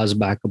of hours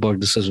back about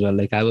this as well.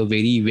 Like I have a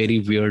very, very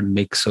weird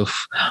mix of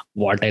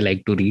what I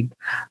like to read.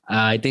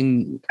 I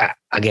think,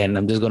 again,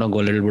 I'm just going to go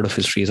a little bit of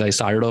history. So I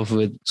started off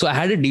with, so I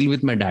had a deal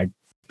with my dad.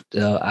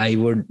 I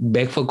would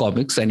beg for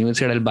comics, and he would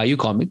say, I'll buy you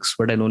comics,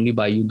 but I'll only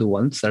buy you the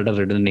ones that are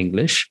written in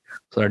English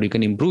so that you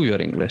can improve your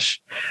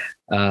English.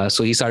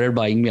 So he started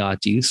buying me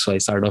Archies. So I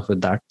started off with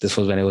that. This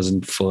was when I was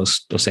in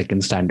first or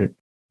second standard.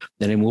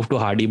 Then I moved to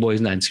Hardy Boys,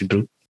 Nancy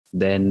Drew.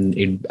 Then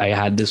I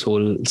had this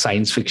whole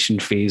science fiction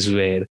phase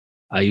where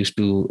I used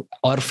to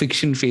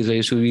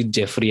read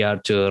Jeffrey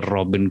Archer,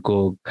 Robin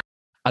Cook,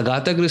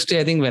 Agatha Christie.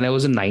 I think when I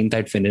was in ninth,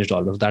 I'd finished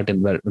all of that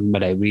in my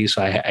library.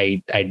 So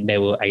I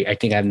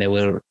think I've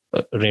never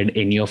read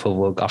any of her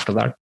work after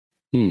that.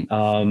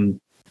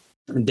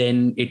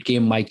 Then it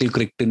came Michael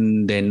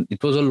Crichton. Then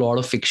it was a lot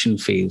of fiction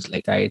phase.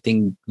 Like I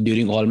think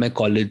during all my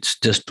college,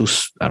 I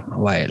don't know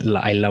why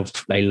I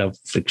love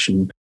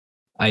fiction.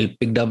 I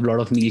picked up a lot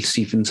of Neil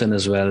Stephenson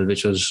as well,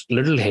 which was a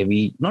little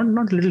heavy. Not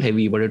little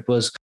heavy, but it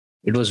was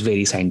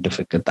very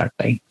scientific at that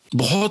time.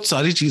 बहुत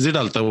सारी चीजें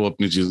डालता है वो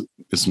अपनी चीज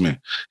इसमें.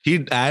 He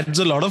adds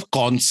a lot of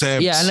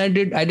concepts. Yeah, and I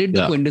did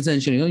the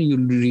quintessential. You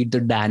read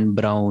the Dan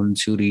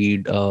Browns, you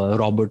read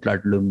Robert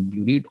Ludlum,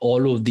 you read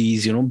all of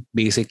these.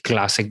 Basic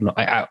classic.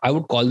 I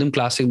would call them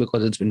classic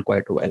because it's been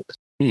quite a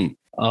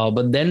while.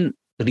 But then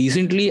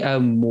recently,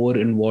 I'm more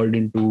involved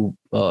into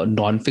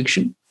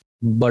non-fiction,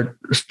 but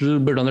still a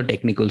bit on the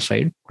technical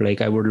side.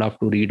 Like I would love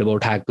to read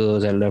about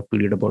hackers. I love to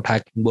read about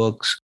hacking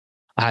books,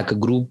 hacker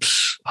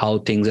groups, how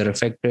things are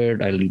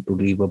affected. I need to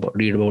read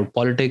about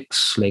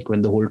politics, like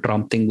when the whole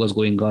Trump thing was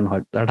going on,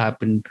 how that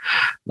happened.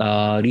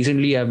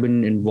 Recently, I've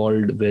been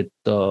involved with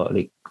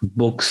like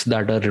books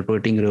that are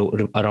reporting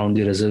around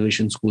the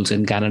reservation schools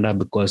in Canada,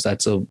 because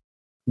that's a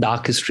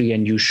dark history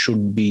and you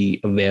should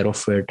be aware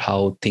of it,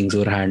 how things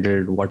were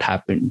handled, what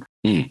happened.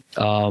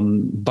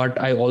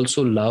 But I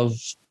also love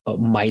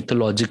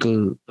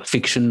mythological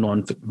fiction,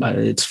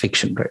 it's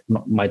fiction, right?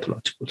 Not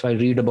mythological. So I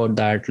read about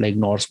that, like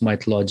Norse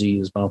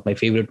mythology is one of my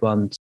favorite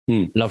ones.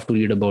 Love to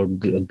read about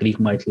Greek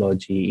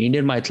mythology,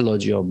 Indian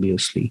mythology,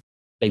 obviously.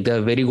 Like there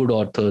are very good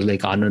authors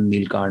like Anand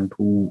Nilkant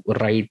who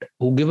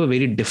give a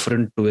very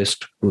different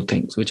twist to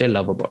things, which I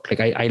love about.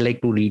 Like I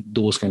like to read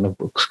those kind of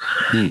books.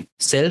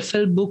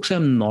 Self-help books,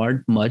 I'm not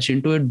much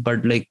into it,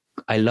 but like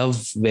I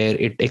love where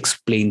it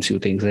explains you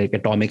things. Like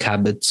Atomic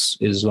Habits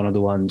is one of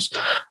the ones.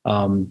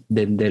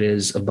 Then there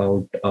is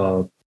about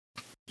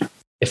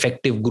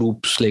effective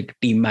groups, like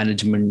team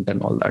management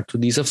and all that. So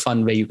these are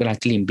fun where you can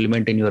actually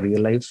implement in your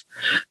real life.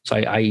 So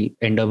I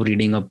end up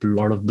reading up a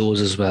lot of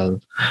those as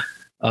well.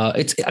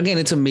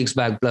 It's a mixed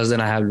bag. Plus,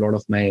 then I have a lot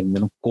of my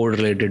code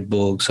related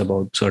books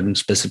about certain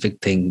specific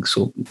things.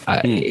 So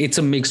it's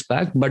a mixed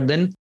bag. But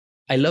then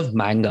I love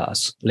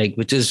mangas, like,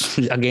 which is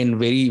again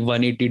very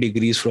 180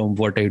 degrees from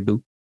what I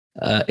do.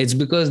 It's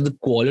because the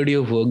quality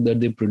of work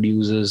that they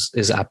produce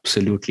is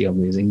absolutely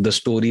amazing. The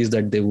stories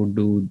that they would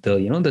do,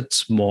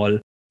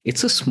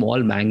 it's a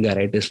small manga,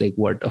 right? It's like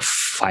what,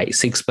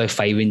 6 by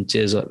 5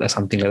 inches or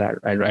something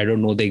like that. I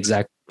don't know the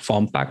exact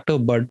form factor,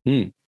 but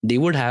they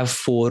would have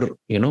 4,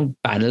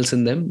 panels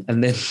in them,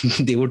 and then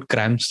they would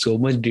cram so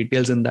much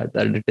details in that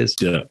it is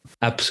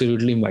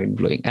absolutely mind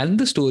blowing. And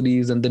the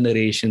stories and the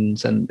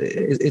narrations, and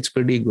it's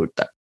pretty good.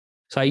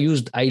 So I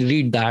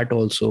read that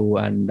also,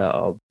 and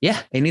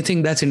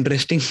anything that's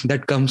interesting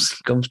that comes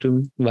to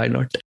me, why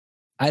not?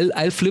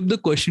 I'll flip the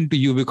question to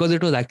you because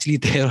it was actually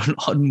there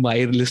on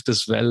my list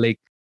as well. Like,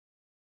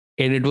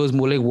 and it was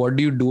more like, what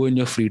do you do in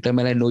your free time?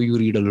 And I know you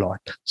read a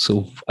lot.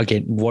 So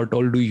again, what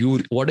are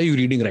you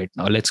reading right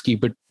now? Let's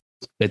keep it,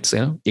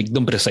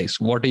 ekdam precise.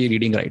 What are you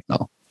reading right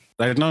now?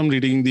 Right now, I'm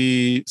reading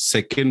the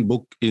second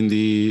book in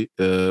the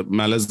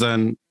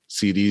Malazan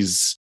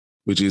series,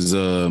 which is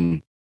a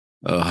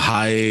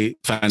high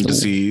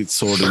fantasy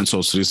sword and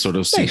sorcery sort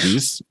of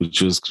series,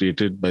 which was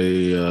created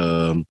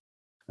by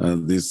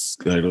this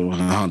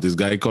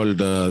guy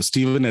called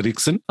Steven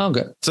Erikson.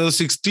 Okay. So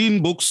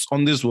 16 books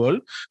on this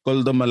world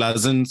called the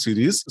Malazan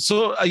series.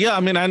 So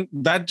and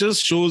that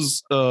just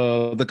shows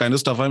the kind of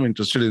stuff I'm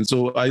interested in.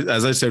 So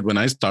as I said, when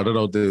I started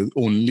out, the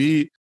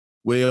only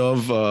way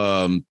of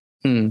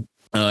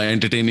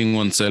entertaining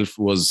oneself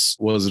was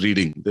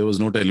reading. There was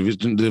no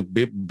television,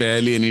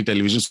 barely any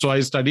television. So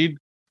I studied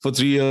for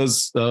 3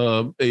 years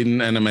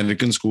in an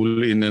American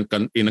school in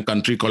a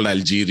country called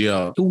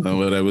Algeria,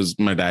 where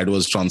my dad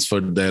was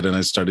transferred there, and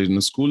I studied in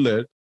a school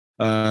there.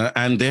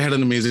 And they had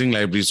an amazing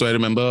library. So I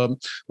remember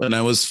when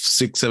I was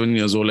 6-7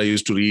 years old, I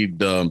used to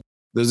read.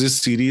 There's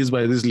this series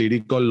by this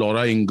lady called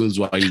Laura Ingalls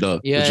Wilder,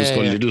 which is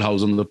called Little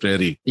House on the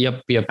Prairie.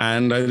 Yep.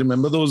 And I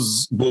remember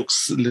those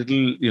books,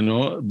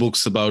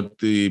 books about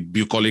the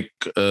bucolic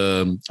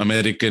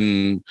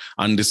American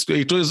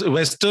it was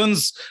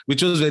westerns,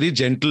 which was very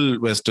gentle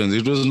westerns.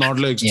 It was not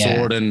like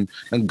sword and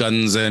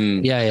guns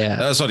and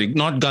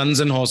not guns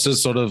and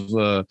horses sort of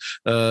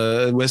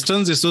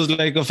westerns. This was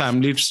like a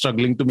family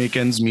struggling to make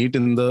ends meet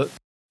in the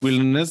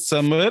wilderness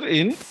somewhere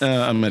in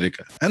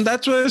America. And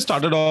that's where I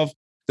started off.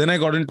 Then I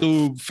got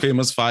into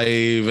Famous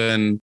Five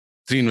and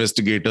Three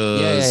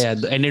Investigators.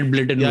 Enid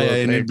Blyton.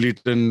 Enid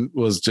Blyton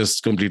was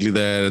just completely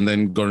there, and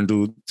then got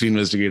into Three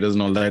Investigators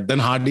and all that. Then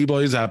Hardy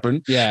Boys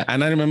happened. Yeah.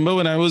 And I remember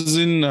when I was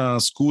in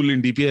school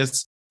in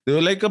DPS, there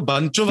were like a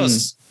bunch of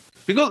us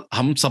because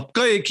hum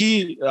sabka ek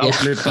hi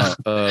outlet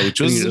tha,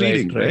 which was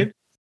reading, right?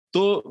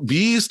 So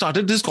we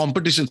started this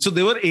competition. So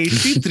there were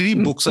 83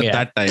 books at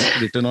that time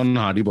written on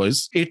Hardy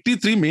Boys,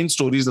 83 main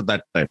stories at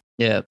that time.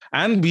 Yeah.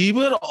 And there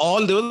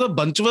was a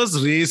bunch of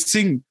us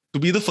racing to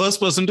be the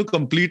first person to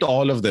complete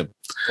all of them.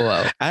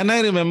 Wow. And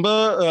I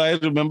remember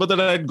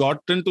that I had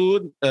gotten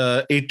to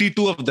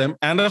 82 of them,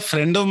 and a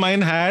friend of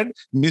mine had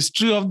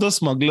Mystery of the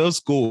Smuggler's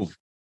Cove,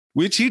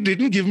 which he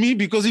didn't give me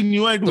because he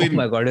knew I'd win. Oh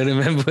my God, I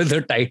remember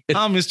the title.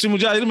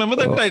 I remember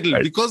that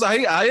title because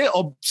I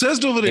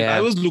obsessed over it. Yeah.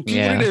 I was looking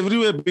for it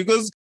everywhere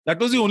because that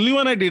was the only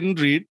one I didn't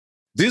read.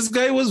 This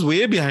guy was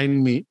way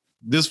behind me,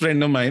 this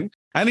friend of mine,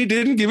 and he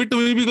didn't give it to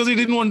me because he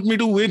didn't want me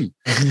to win.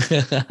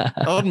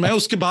 और मैं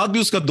उसके बाद भी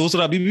उसका दोस्त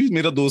अभी भी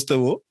मेरा दोस्त है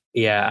वो.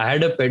 Yeah, I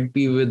had a pet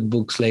peeve with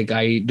books. Like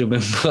I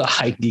remember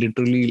I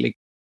literally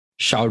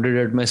shouted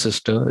at my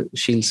sister.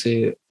 She'll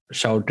say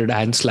shouted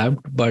and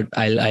slapped, but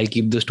I'll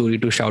keep the story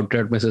to shout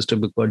at my sister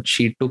because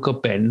she took a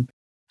pen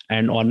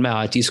and on my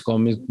Archie's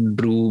comic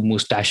drew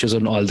mustaches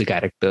on all the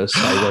characters.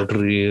 So I got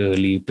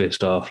really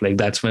pissed off. Like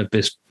that's my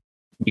biggest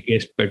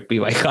pet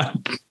peeve. I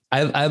can't.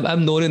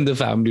 I'm known in the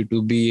family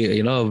to be,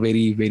 a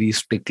very, very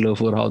stickler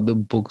for how the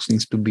books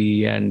needs to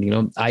be.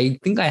 And, I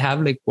think I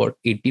have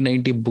 80,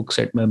 90 books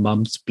at my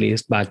mom's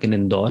place back in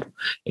Indore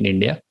in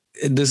India.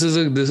 This is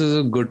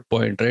a good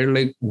point, right?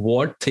 Like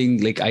what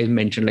thing, like I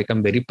mentioned,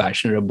 I'm very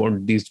passionate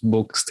about these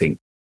books thing.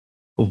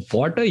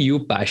 What are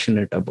you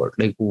passionate about?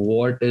 Like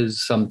what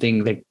is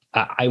something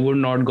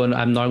I'm not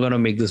gonna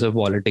make this a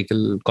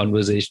political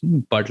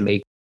conversation, but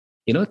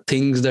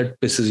things that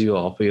pisses you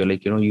off, or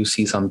you're you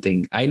see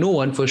something. I know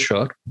one for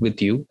sure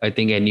with you. I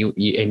think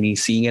any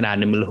seeing an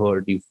animal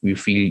herd, you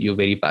feel you're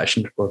very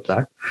passionate about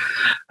that.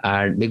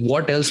 And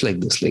what else like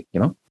this,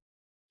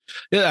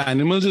 Yeah,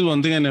 animals is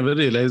one thing I never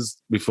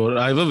realized before.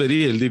 I have a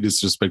very healthy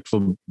disrespect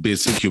for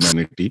basic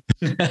humanity.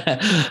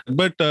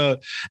 But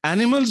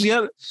animals,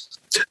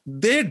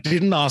 they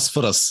didn't ask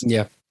for us.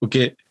 Yeah.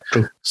 Okay.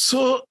 True.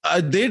 So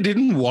they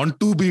didn't want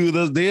to be with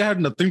us. They had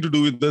nothing to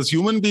do with us.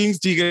 Human beings,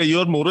 you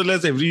are more or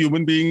less, every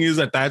human being is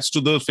attached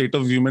to the fate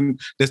of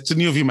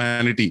destiny of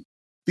humanity.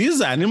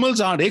 These animals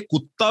aren't a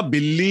kutta,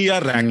 billi, ya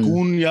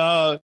raccoon,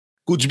 ya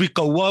कुछ भी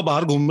कौवा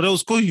बाहर घूम रहा है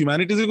उसको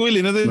humanity से कोई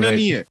लेना देना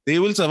नहीं है. They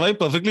will survive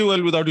perfectly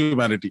well without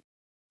humanity.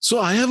 So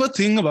I have a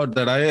thing about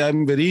that.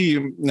 I'm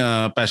very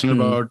passionate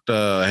about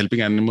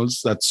helping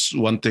animals. That's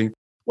one thing.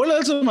 What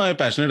else am I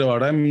passionate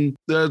about?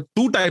 There are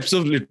two types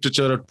of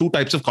literature or two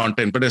types of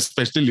content, but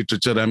especially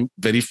literature I'm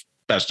very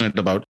passionate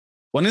about.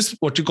 One is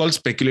what you call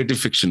speculative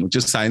fiction, which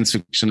is science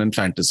fiction and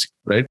fantasy,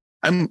 right?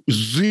 I'm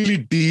really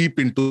deep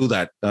into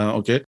that.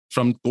 Okay,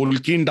 from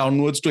Tolkien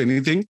downwards to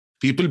anything.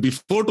 People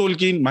before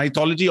Tolkien,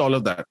 mythology, all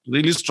of that,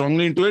 really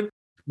strongly into it.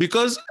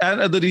 Because,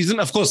 and the reason,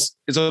 of course,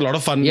 it's a lot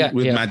of fun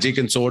with magic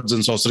and swords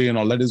and sorcery and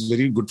all that is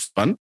very good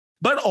fun.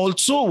 But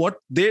also what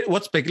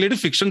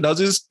speculative fiction does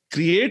is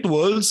create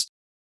worlds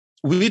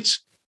which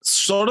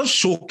sort of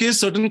showcase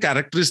certain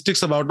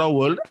characteristics about our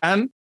world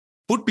and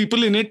put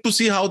people in it to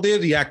see how they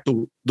react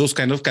to those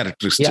kind of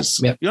characteristics.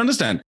 Yeah. You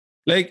understand?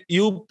 Like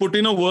you put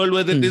in a world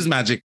where there is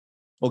magic,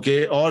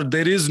 okay, or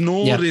there is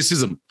no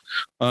racism.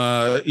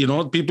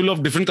 People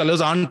of different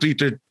colors aren't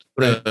treated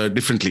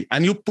differently,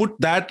 and you put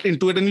that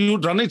into it and you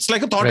run it. It's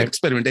like a thought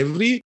experiment.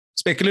 Every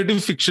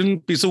speculative fiction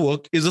piece of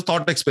work is a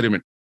thought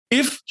experiment.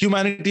 If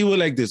humanity were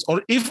like this,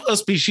 or if a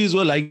species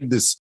were like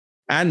this,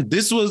 and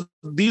these were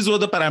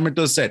the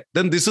parameters set,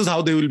 then this is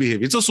how they will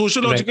behave. It's a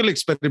sociological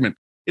experiment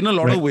in a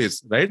lot of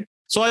ways, right?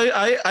 So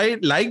I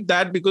like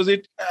that because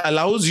it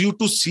allows you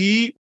to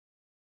see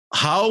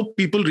how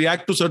people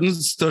react to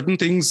certain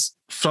things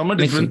from a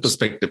different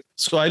perspective.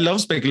 So I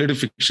love speculative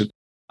fiction.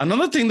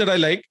 Another thing that I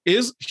like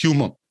is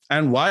humor.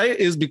 And why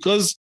is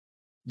because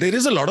there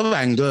is a lot of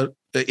anger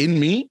in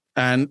me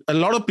and a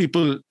lot of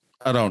people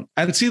around.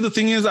 And see, the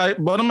thing is,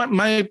 one of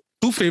my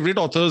two favorite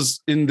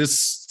authors in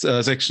this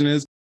section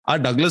are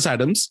Douglas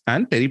Adams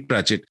and Terry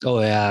Pratchett. Oh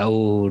yeah,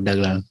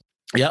 Douglas.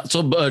 Yeah,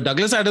 so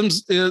Douglas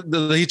Adams, the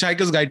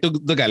Hitchhiker's Guide to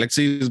the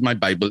Galaxy is my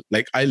Bible.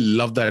 Like, I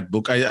love that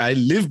book. I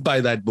live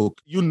by that book.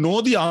 You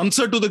know the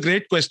answer to the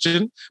great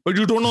question, but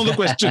you don't know the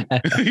question.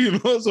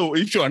 So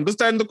if you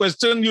understand the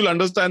question, you'll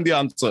understand the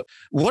answer.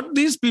 What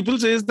these people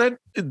say is that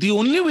the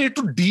only way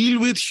to deal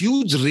with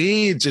huge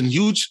rage and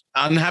huge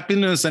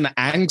unhappiness and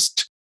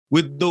angst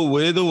with the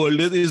way the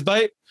world is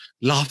by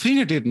laughing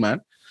at it,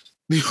 man.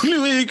 The only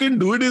way you can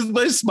do it is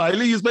by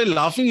smiling, is by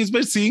laughing, is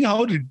by seeing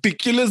how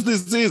ridiculous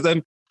this is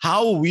and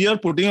how we are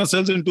putting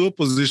ourselves into a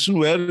position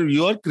where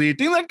you are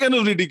creating that kind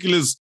of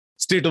ridiculous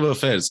state of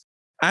affairs.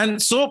 And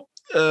so,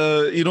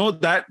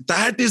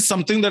 that is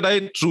something that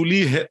I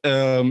truly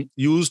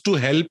use to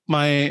help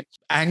my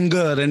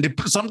anger. And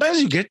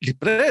sometimes you get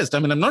depressed. I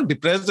mean, I'm not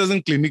depressed as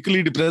in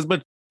clinically depressed,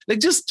 but like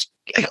just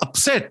like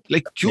upset.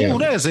 Like,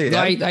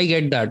 I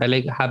get that.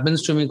 Like,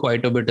 happens to me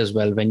quite a bit as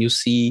well. When you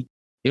see,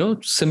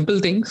 simple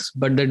things,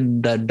 but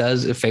that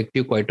does affect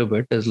you quite a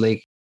bit. Is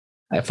like,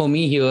 for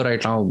me here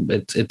right now,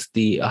 it's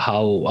the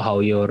how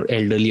your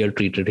elderly are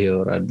treated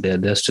here, and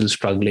they're still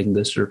struggling.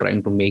 They're still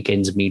trying to make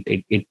ends meet.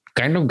 It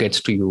kind of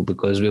gets to you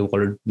because we've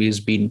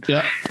always been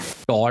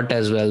taught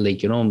as well.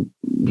 Like,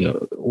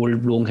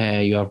 old लोग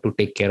हैं, you have to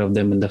take care of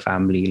them in the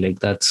family. Like,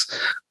 that's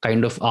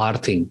kind of our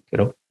thing,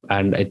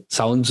 And it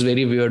sounds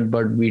very weird,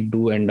 but we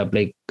do end up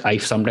like, I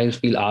sometimes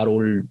feel our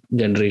old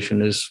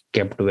generation is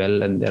kept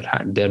well, and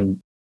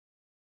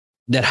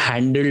they're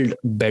handled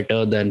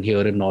better than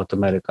here in North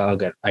America.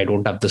 Again, I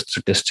don't have the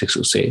statistics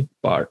to say,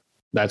 but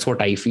that's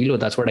what I feel, or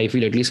that's what I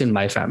feel, at least in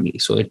my family.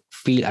 So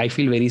I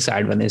feel very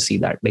sad when I see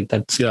that. Like,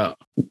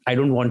 I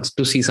don't want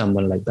to see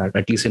someone like that,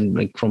 at least in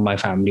like from my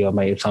family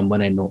or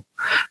someone I know.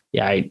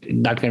 Yeah,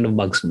 that kind of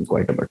bugs me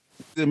quite a bit.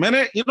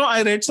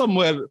 I read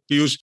somewhere,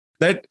 Piyush,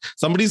 that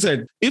somebody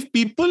said, if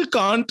people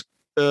can't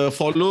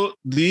follow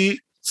the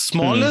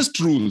smallest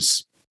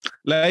rules,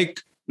 like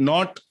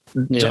not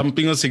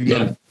jumping a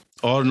signal,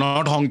 or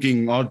not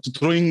honking, or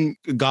throwing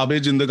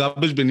garbage in the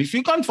garbage bin. If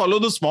you can't follow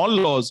the small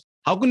laws,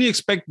 how can you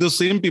expect the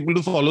same people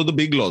to follow the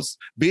big laws?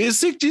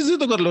 Basic cheezein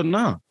to kar lo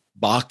na.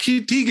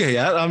 Baki theek hai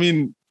yaar. I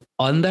mean,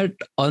 on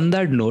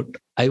that note,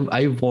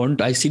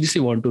 I seriously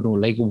want to know,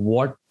 like,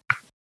 what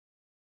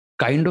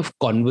kind of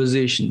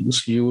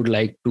conversations you would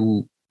like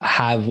to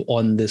have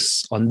on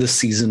this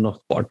season of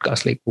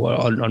podcast, like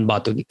on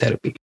Baaton Ki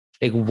Therapy.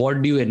 Like,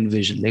 what do you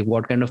envision? Like,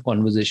 what kind of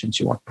conversations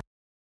you want?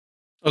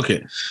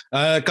 Okay.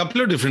 A couple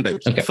of different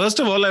types. Okay.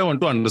 First of all, I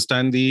want to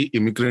understand the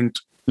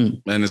immigrant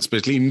and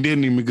especially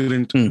Indian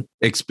immigrant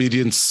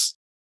experience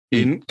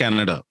in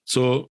Canada.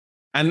 So,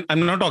 and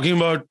I'm not talking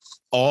about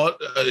all,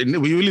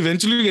 we will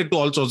eventually get to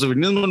all sorts of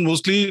Indians, but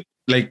mostly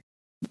like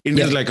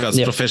Indians like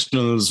us,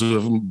 professionals who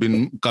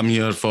have come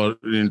here for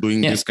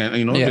doing this kind,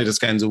 various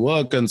kinds of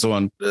work and so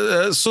on.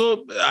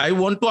 So I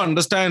want to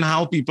understand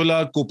how people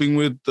are coping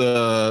with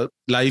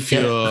life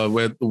here,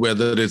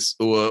 whether it's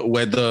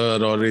weather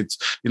or it's,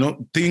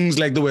 things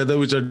like the weather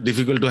which are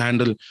difficult to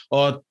handle,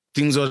 or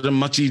things are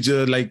much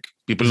easier, like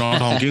people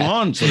not honking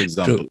horns, for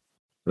example. True.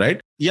 Right?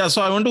 Yeah.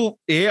 So I want to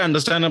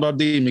understand about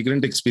the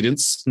immigrant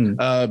experience.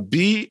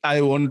 B,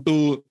 I want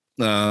to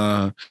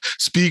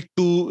speak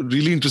to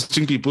really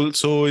interesting people.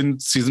 So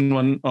in season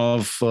 1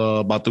 of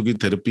Baaton Ki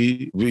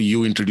Therapy,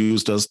 you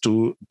introduced us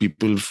to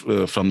people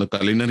from the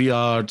culinary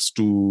arts,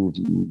 to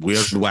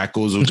weird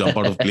wackos who jump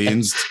out of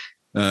planes,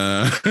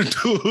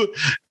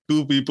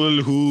 to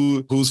people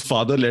whose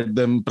father let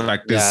them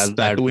practice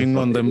tattooing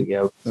on them.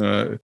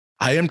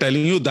 I am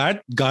telling you,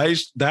 that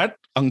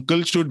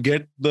uncle should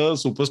get the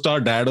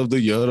Superstar Dad of the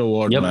Year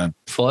award, man.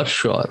 For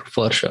sure.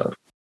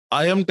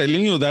 I am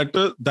telling you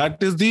that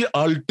is the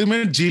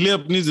ultimate Jeele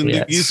Apni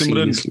Zindagi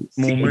Simran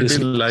moment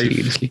in life.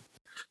 Seriously.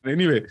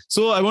 Anyway,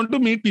 so I want to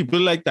meet people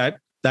like that.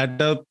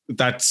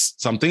 That's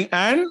something.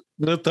 And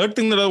the third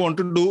thing that I want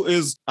to do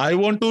is I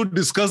want to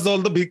discuss all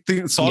the big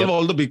things, solve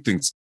all the big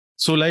things.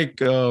 So like,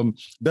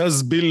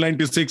 does Bill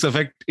 96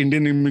 affect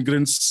Indian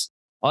immigrants?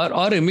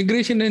 Or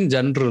immigration in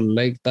general?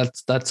 Like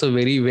that's a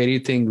very, very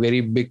very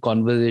big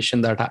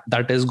conversation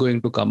that is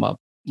going to come up.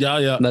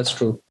 Yeah. That's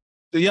true.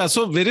 Yeah,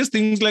 so various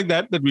things like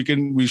that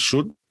we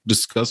should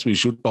discuss, we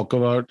should talk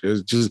about.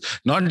 It's just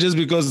not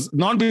because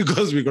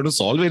we're going to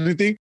solve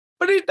anything,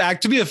 but it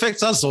actually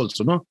affects us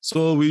also, no?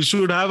 So we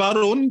should have our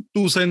own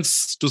 2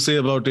 cents to say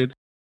about it.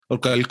 Or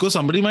kalko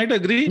somebody might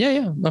agree.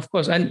 Yeah, of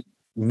course. And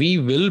we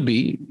will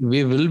be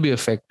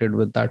affected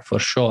with that for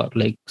sure,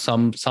 like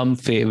some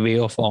way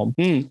or form.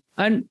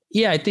 And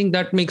I think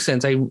that makes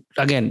sense.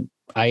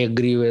 I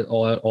agree with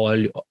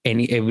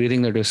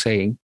everything that you're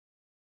saying.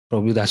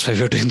 Probably that's why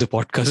we're doing the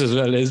podcast as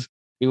well, is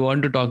we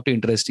want to talk to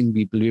interesting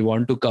people. We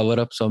want to cover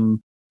up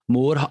some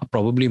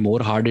probably more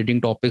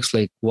hard-hitting topics.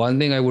 Like, one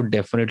thing I would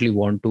definitely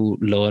want to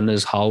learn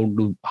is how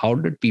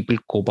did people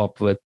cope up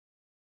with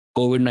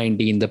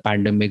COVID-19, the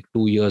pandemic,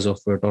 2 years of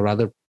it, or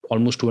rather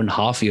almost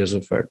 2.5 years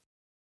of it.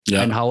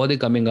 Yeah. And how are they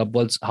coming up?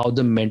 What's how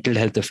the mental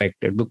health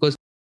affected? Because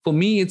for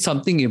me, it's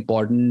something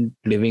important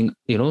living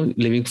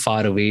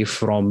far away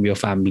from your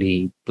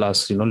family,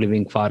 plus,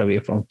 living far away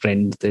from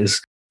friends.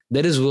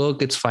 There is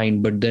work, it's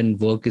fine, but then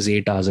work is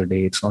 8 hours a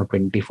day. It's not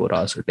 24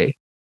 hours a day.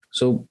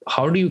 So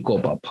how do you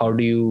cope up? How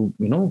do you,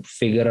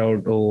 figure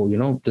out,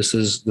 this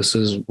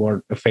is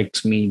what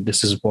affects me.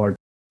 This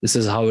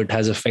is how it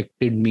has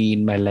affected me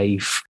in my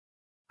life.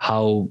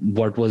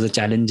 What was the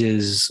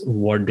challenges?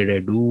 What did I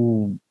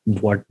do?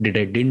 What did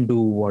I didn't do?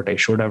 What I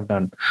should have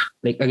done?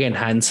 Like, again,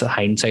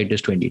 hindsight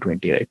is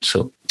 2020, right?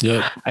 So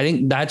yeah, I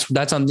think that's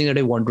something that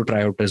I want to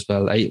try out as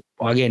well.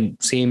 Again,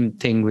 same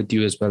thing with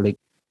you as well. Like,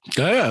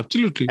 yeah,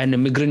 absolutely. An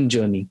immigrant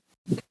journey,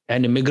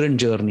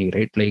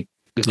 right? Like,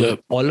 because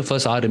all of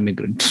us are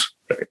immigrants,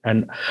 right?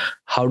 And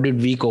how did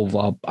we cope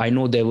up? I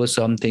know there were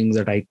some things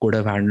that I could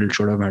have handled,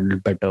 should have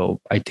handled better.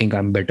 I think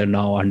I'm better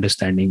now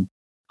understanding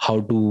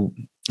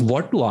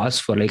what to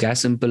ask for, like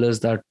as simple as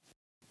that,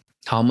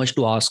 how much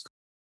to ask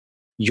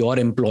your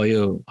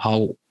employer,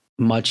 how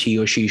much he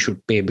or she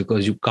should pay,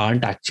 because you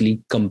can't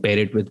actually compare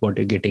it with what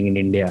you're getting in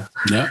India.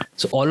 Yeah.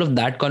 So all of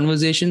that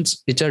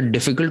conversations, which are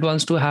difficult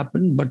ones to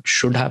happen, but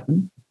should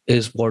happen,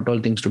 is what all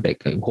things to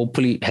take.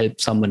 Hopefully help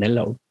someone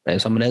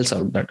else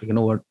out that,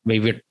 what,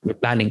 maybe we're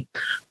planning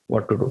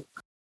what to do.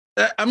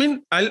 I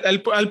mean,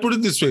 I'll put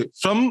it this way.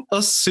 From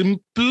a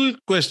simple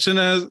question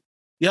as,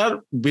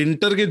 यार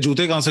winter के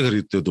जूते कहाँ से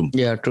खरीदते हो तुम?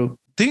 Yeah, true.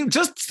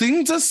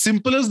 Things as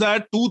simple as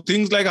that. Two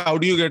things like how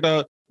do you get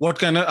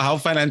how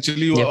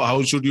financially,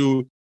 how should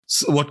you,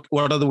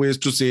 what are the ways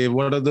to save?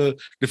 What are the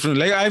different,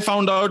 like I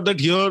found out that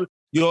here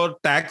your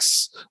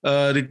tax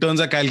returns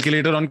are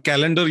calculated on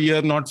calendar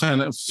year, not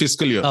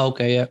fiscal year. Oh,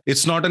 okay, yeah.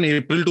 It's not an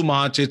April to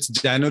March, it's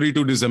January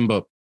to December.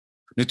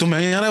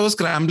 I was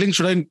scrambling.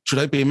 Should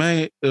I pay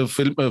my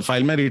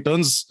file my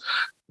returns?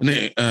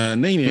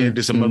 नहीं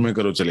December में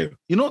करो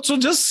चलेगा. So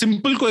just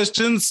simple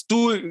questions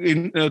to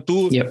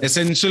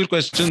essential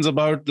questions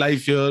about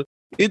life here.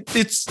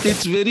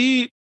 It's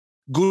very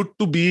good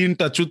to be in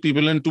touch with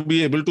people and to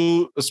be able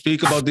to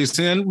speak about these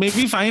things and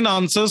maybe find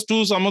answers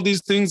to some of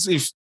these things.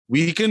 If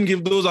we can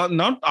give those,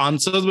 not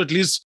answers, but at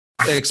least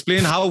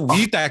explain how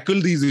we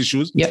tackle these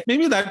issues. Yeah.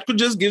 Maybe that could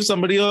just give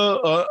somebody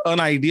an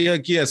idea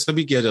कि ऐसा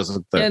भी किया जा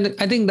सकता है. Yeah,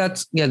 I think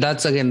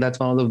that's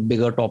one of the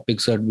bigger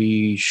topics that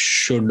we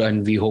should,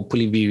 and we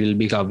hopefully we will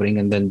be covering,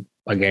 and then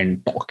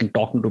again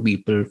talking to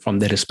people from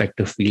their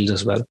respective fields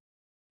as well.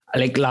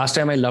 Like last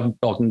time, I loved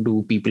talking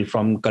to people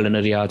from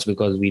culinary arts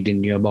because we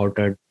didn't know about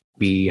it.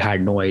 We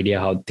had no idea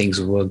how things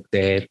work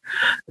there.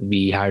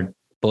 We had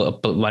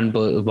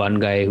one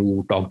guy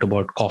who talked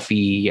about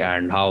coffee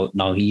and how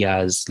now he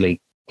has,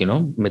 like,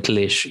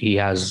 Mithilesh, he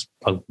has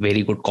a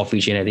very good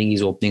coffee chain. I think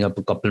he's opening up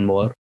a couple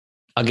more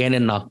again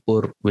in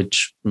Nagpur,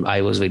 which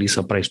I was very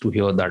surprised to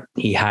hear that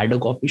he had a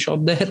coffee shop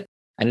there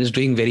and is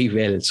doing very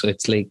well. So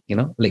it's like,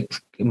 like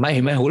my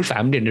whole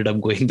family ended up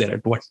going there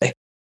at one time.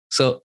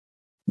 So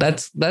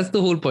that's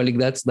the whole point. Like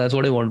that's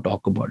what I want to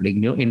talk about. Like,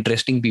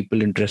 interesting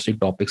people, interesting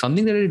topics,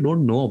 something that I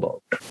don't know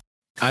about.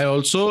 I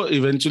also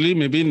eventually,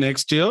 maybe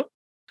next year,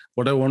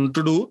 what I want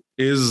to do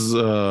is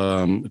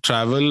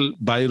travel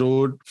by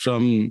road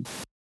from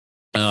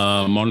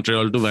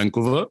Montreal to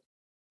Vancouver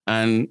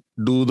and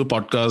do the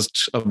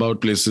podcast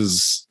about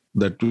places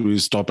that we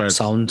stop at.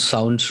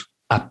 Sounds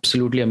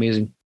absolutely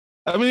amazing.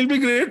 I mean, it'll be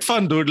great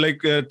fun, dude.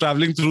 Like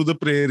traveling through the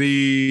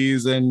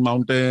prairies and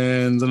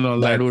mountains and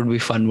all that. That would be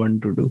fun one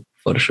to do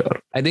for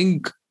sure. I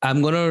think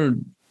I'm gonna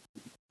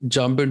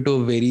jump into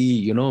a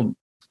very,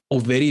 a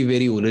very,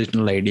 very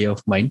original idea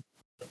of mine.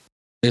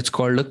 It's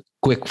called a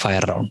quick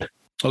fire round.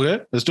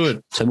 Okay, let's do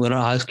it. So I'm going to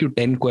ask you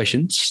 9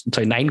 questions.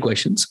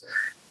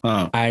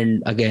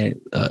 And again,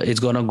 it's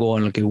going to go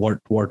on, okay, what.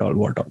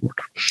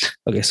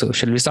 Okay, so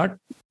shall we start?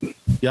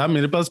 Yeah,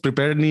 मेरे पास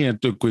prepared नहीं है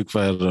to quick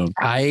fire round.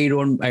 I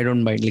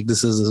don't mind. Like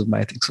this is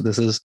my thing. So this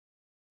is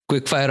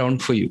quick fire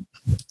round for you.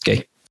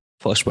 Okay,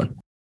 first one.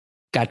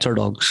 Cats or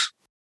dogs?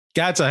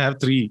 Cats, I have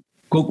 3.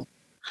 Cool.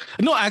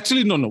 No,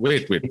 actually, no.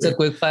 Wait. It's a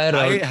quick fire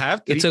round. I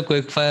have 3. It's a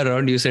quick fire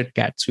round. You said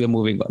cats. We are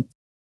moving on.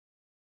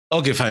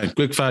 Okay, fine.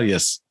 Quick fire,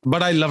 yes.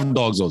 But I love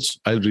dogs also.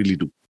 I really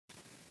do.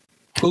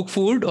 Cook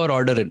food or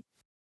order in?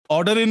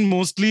 Order in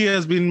mostly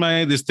has been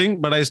this thing,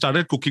 but I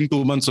started cooking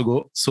 2 months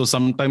ago. So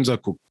sometimes I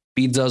cook.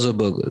 Pizzas or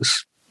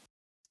burgers?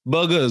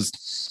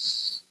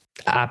 Burgers.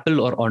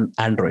 Apple or on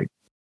Android?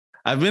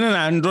 I've been an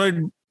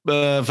Android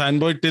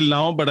fanboy till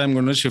now, but I'm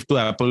going to shift to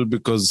Apple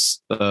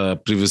because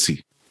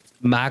privacy.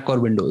 Mac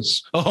or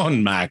Windows?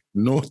 On Mac.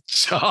 No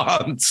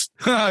chance.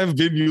 I've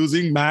been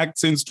using Mac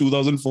since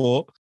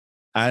 2004.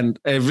 And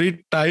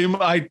every time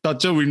I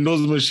touch a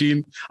Windows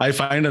machine, I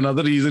find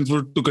another reason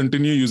to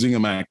continue using a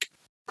Mac.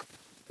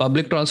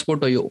 Public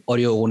transport or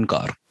your own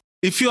car?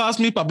 If you ask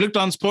me public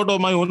transport or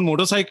my own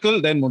motorcycle,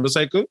 then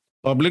motorcycle.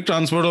 Public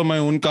transport or my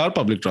own car,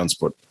 public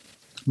transport.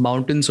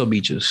 Mountains or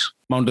beaches?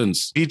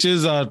 Mountains.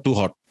 Beaches are too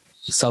hot.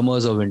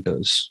 Summers or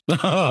winters?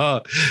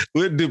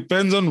 It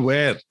depends on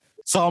where.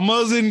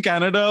 summers in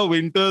Canada,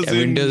 winters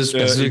winters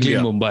specifically in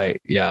India. Mumbai.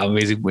 Yeah,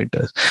 amazing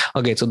winters.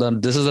 Okay, so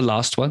then this is the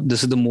last one.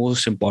 This is the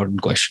most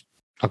important question,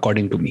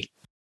 according to me.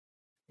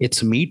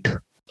 It's meat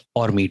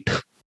or meat.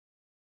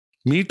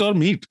 Meat or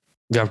meat?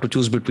 You have to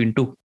choose between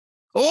two.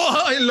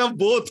 Oh, I love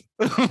both.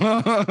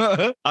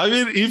 I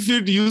mean, if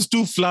it used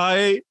to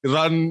fly,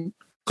 run,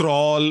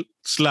 crawl,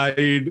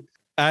 slide,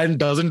 and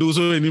doesn't do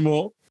so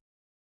anymore.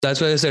 That's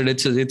why I said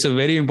it's a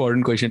very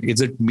important question.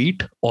 Is it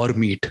meat or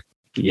meat?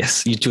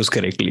 Yes, you choose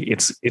correctly.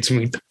 It's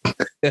meat.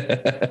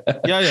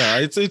 Yeah.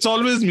 It's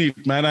always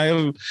meat, man. I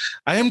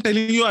am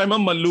telling you, I'm a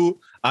Mallu.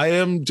 I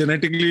am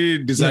genetically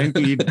designed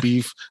to eat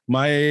beef.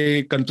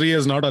 My country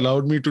has not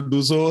allowed me to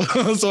do so,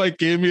 so I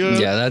came here.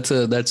 Yeah,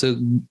 that's a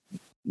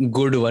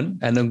good one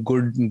and a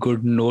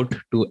good note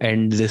to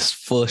end this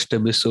first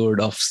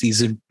episode of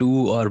season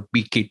 2 or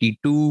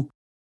BKT2.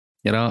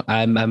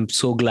 I'm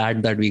so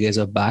glad that we guys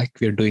are back.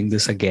 We're doing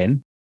this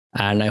again,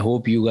 and I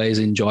hope you guys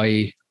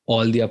enjoy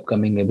all the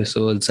upcoming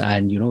episodes,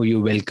 and you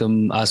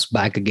welcome us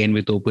back again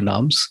with open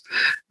arms,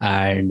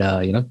 and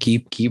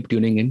keep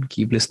tuning in,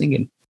 keep listening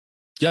in.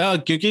 Yeah,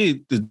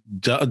 क्योंकि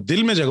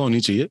दिल में जगह होनी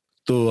चाहिए,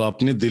 तो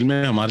अपने दिल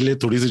में हमारे लिए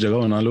थोड़ी सी जगह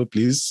बना लो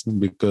please,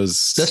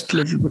 because just a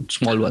little bit,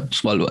 small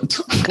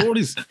ones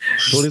थोड़ी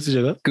सी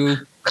जगह.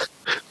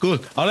 Cool.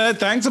 All right,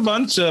 thanks a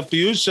bunch,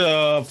 Piyush,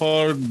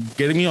 for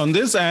getting me on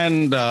this,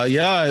 and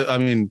I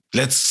mean,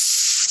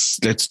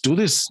 let's do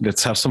this.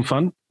 Let's have some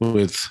fun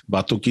with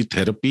Baaton Ki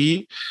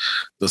Therapy,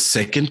 the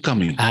second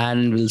coming,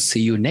 and we'll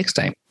see you next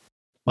time.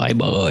 Bye.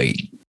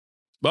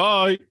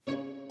 Bye.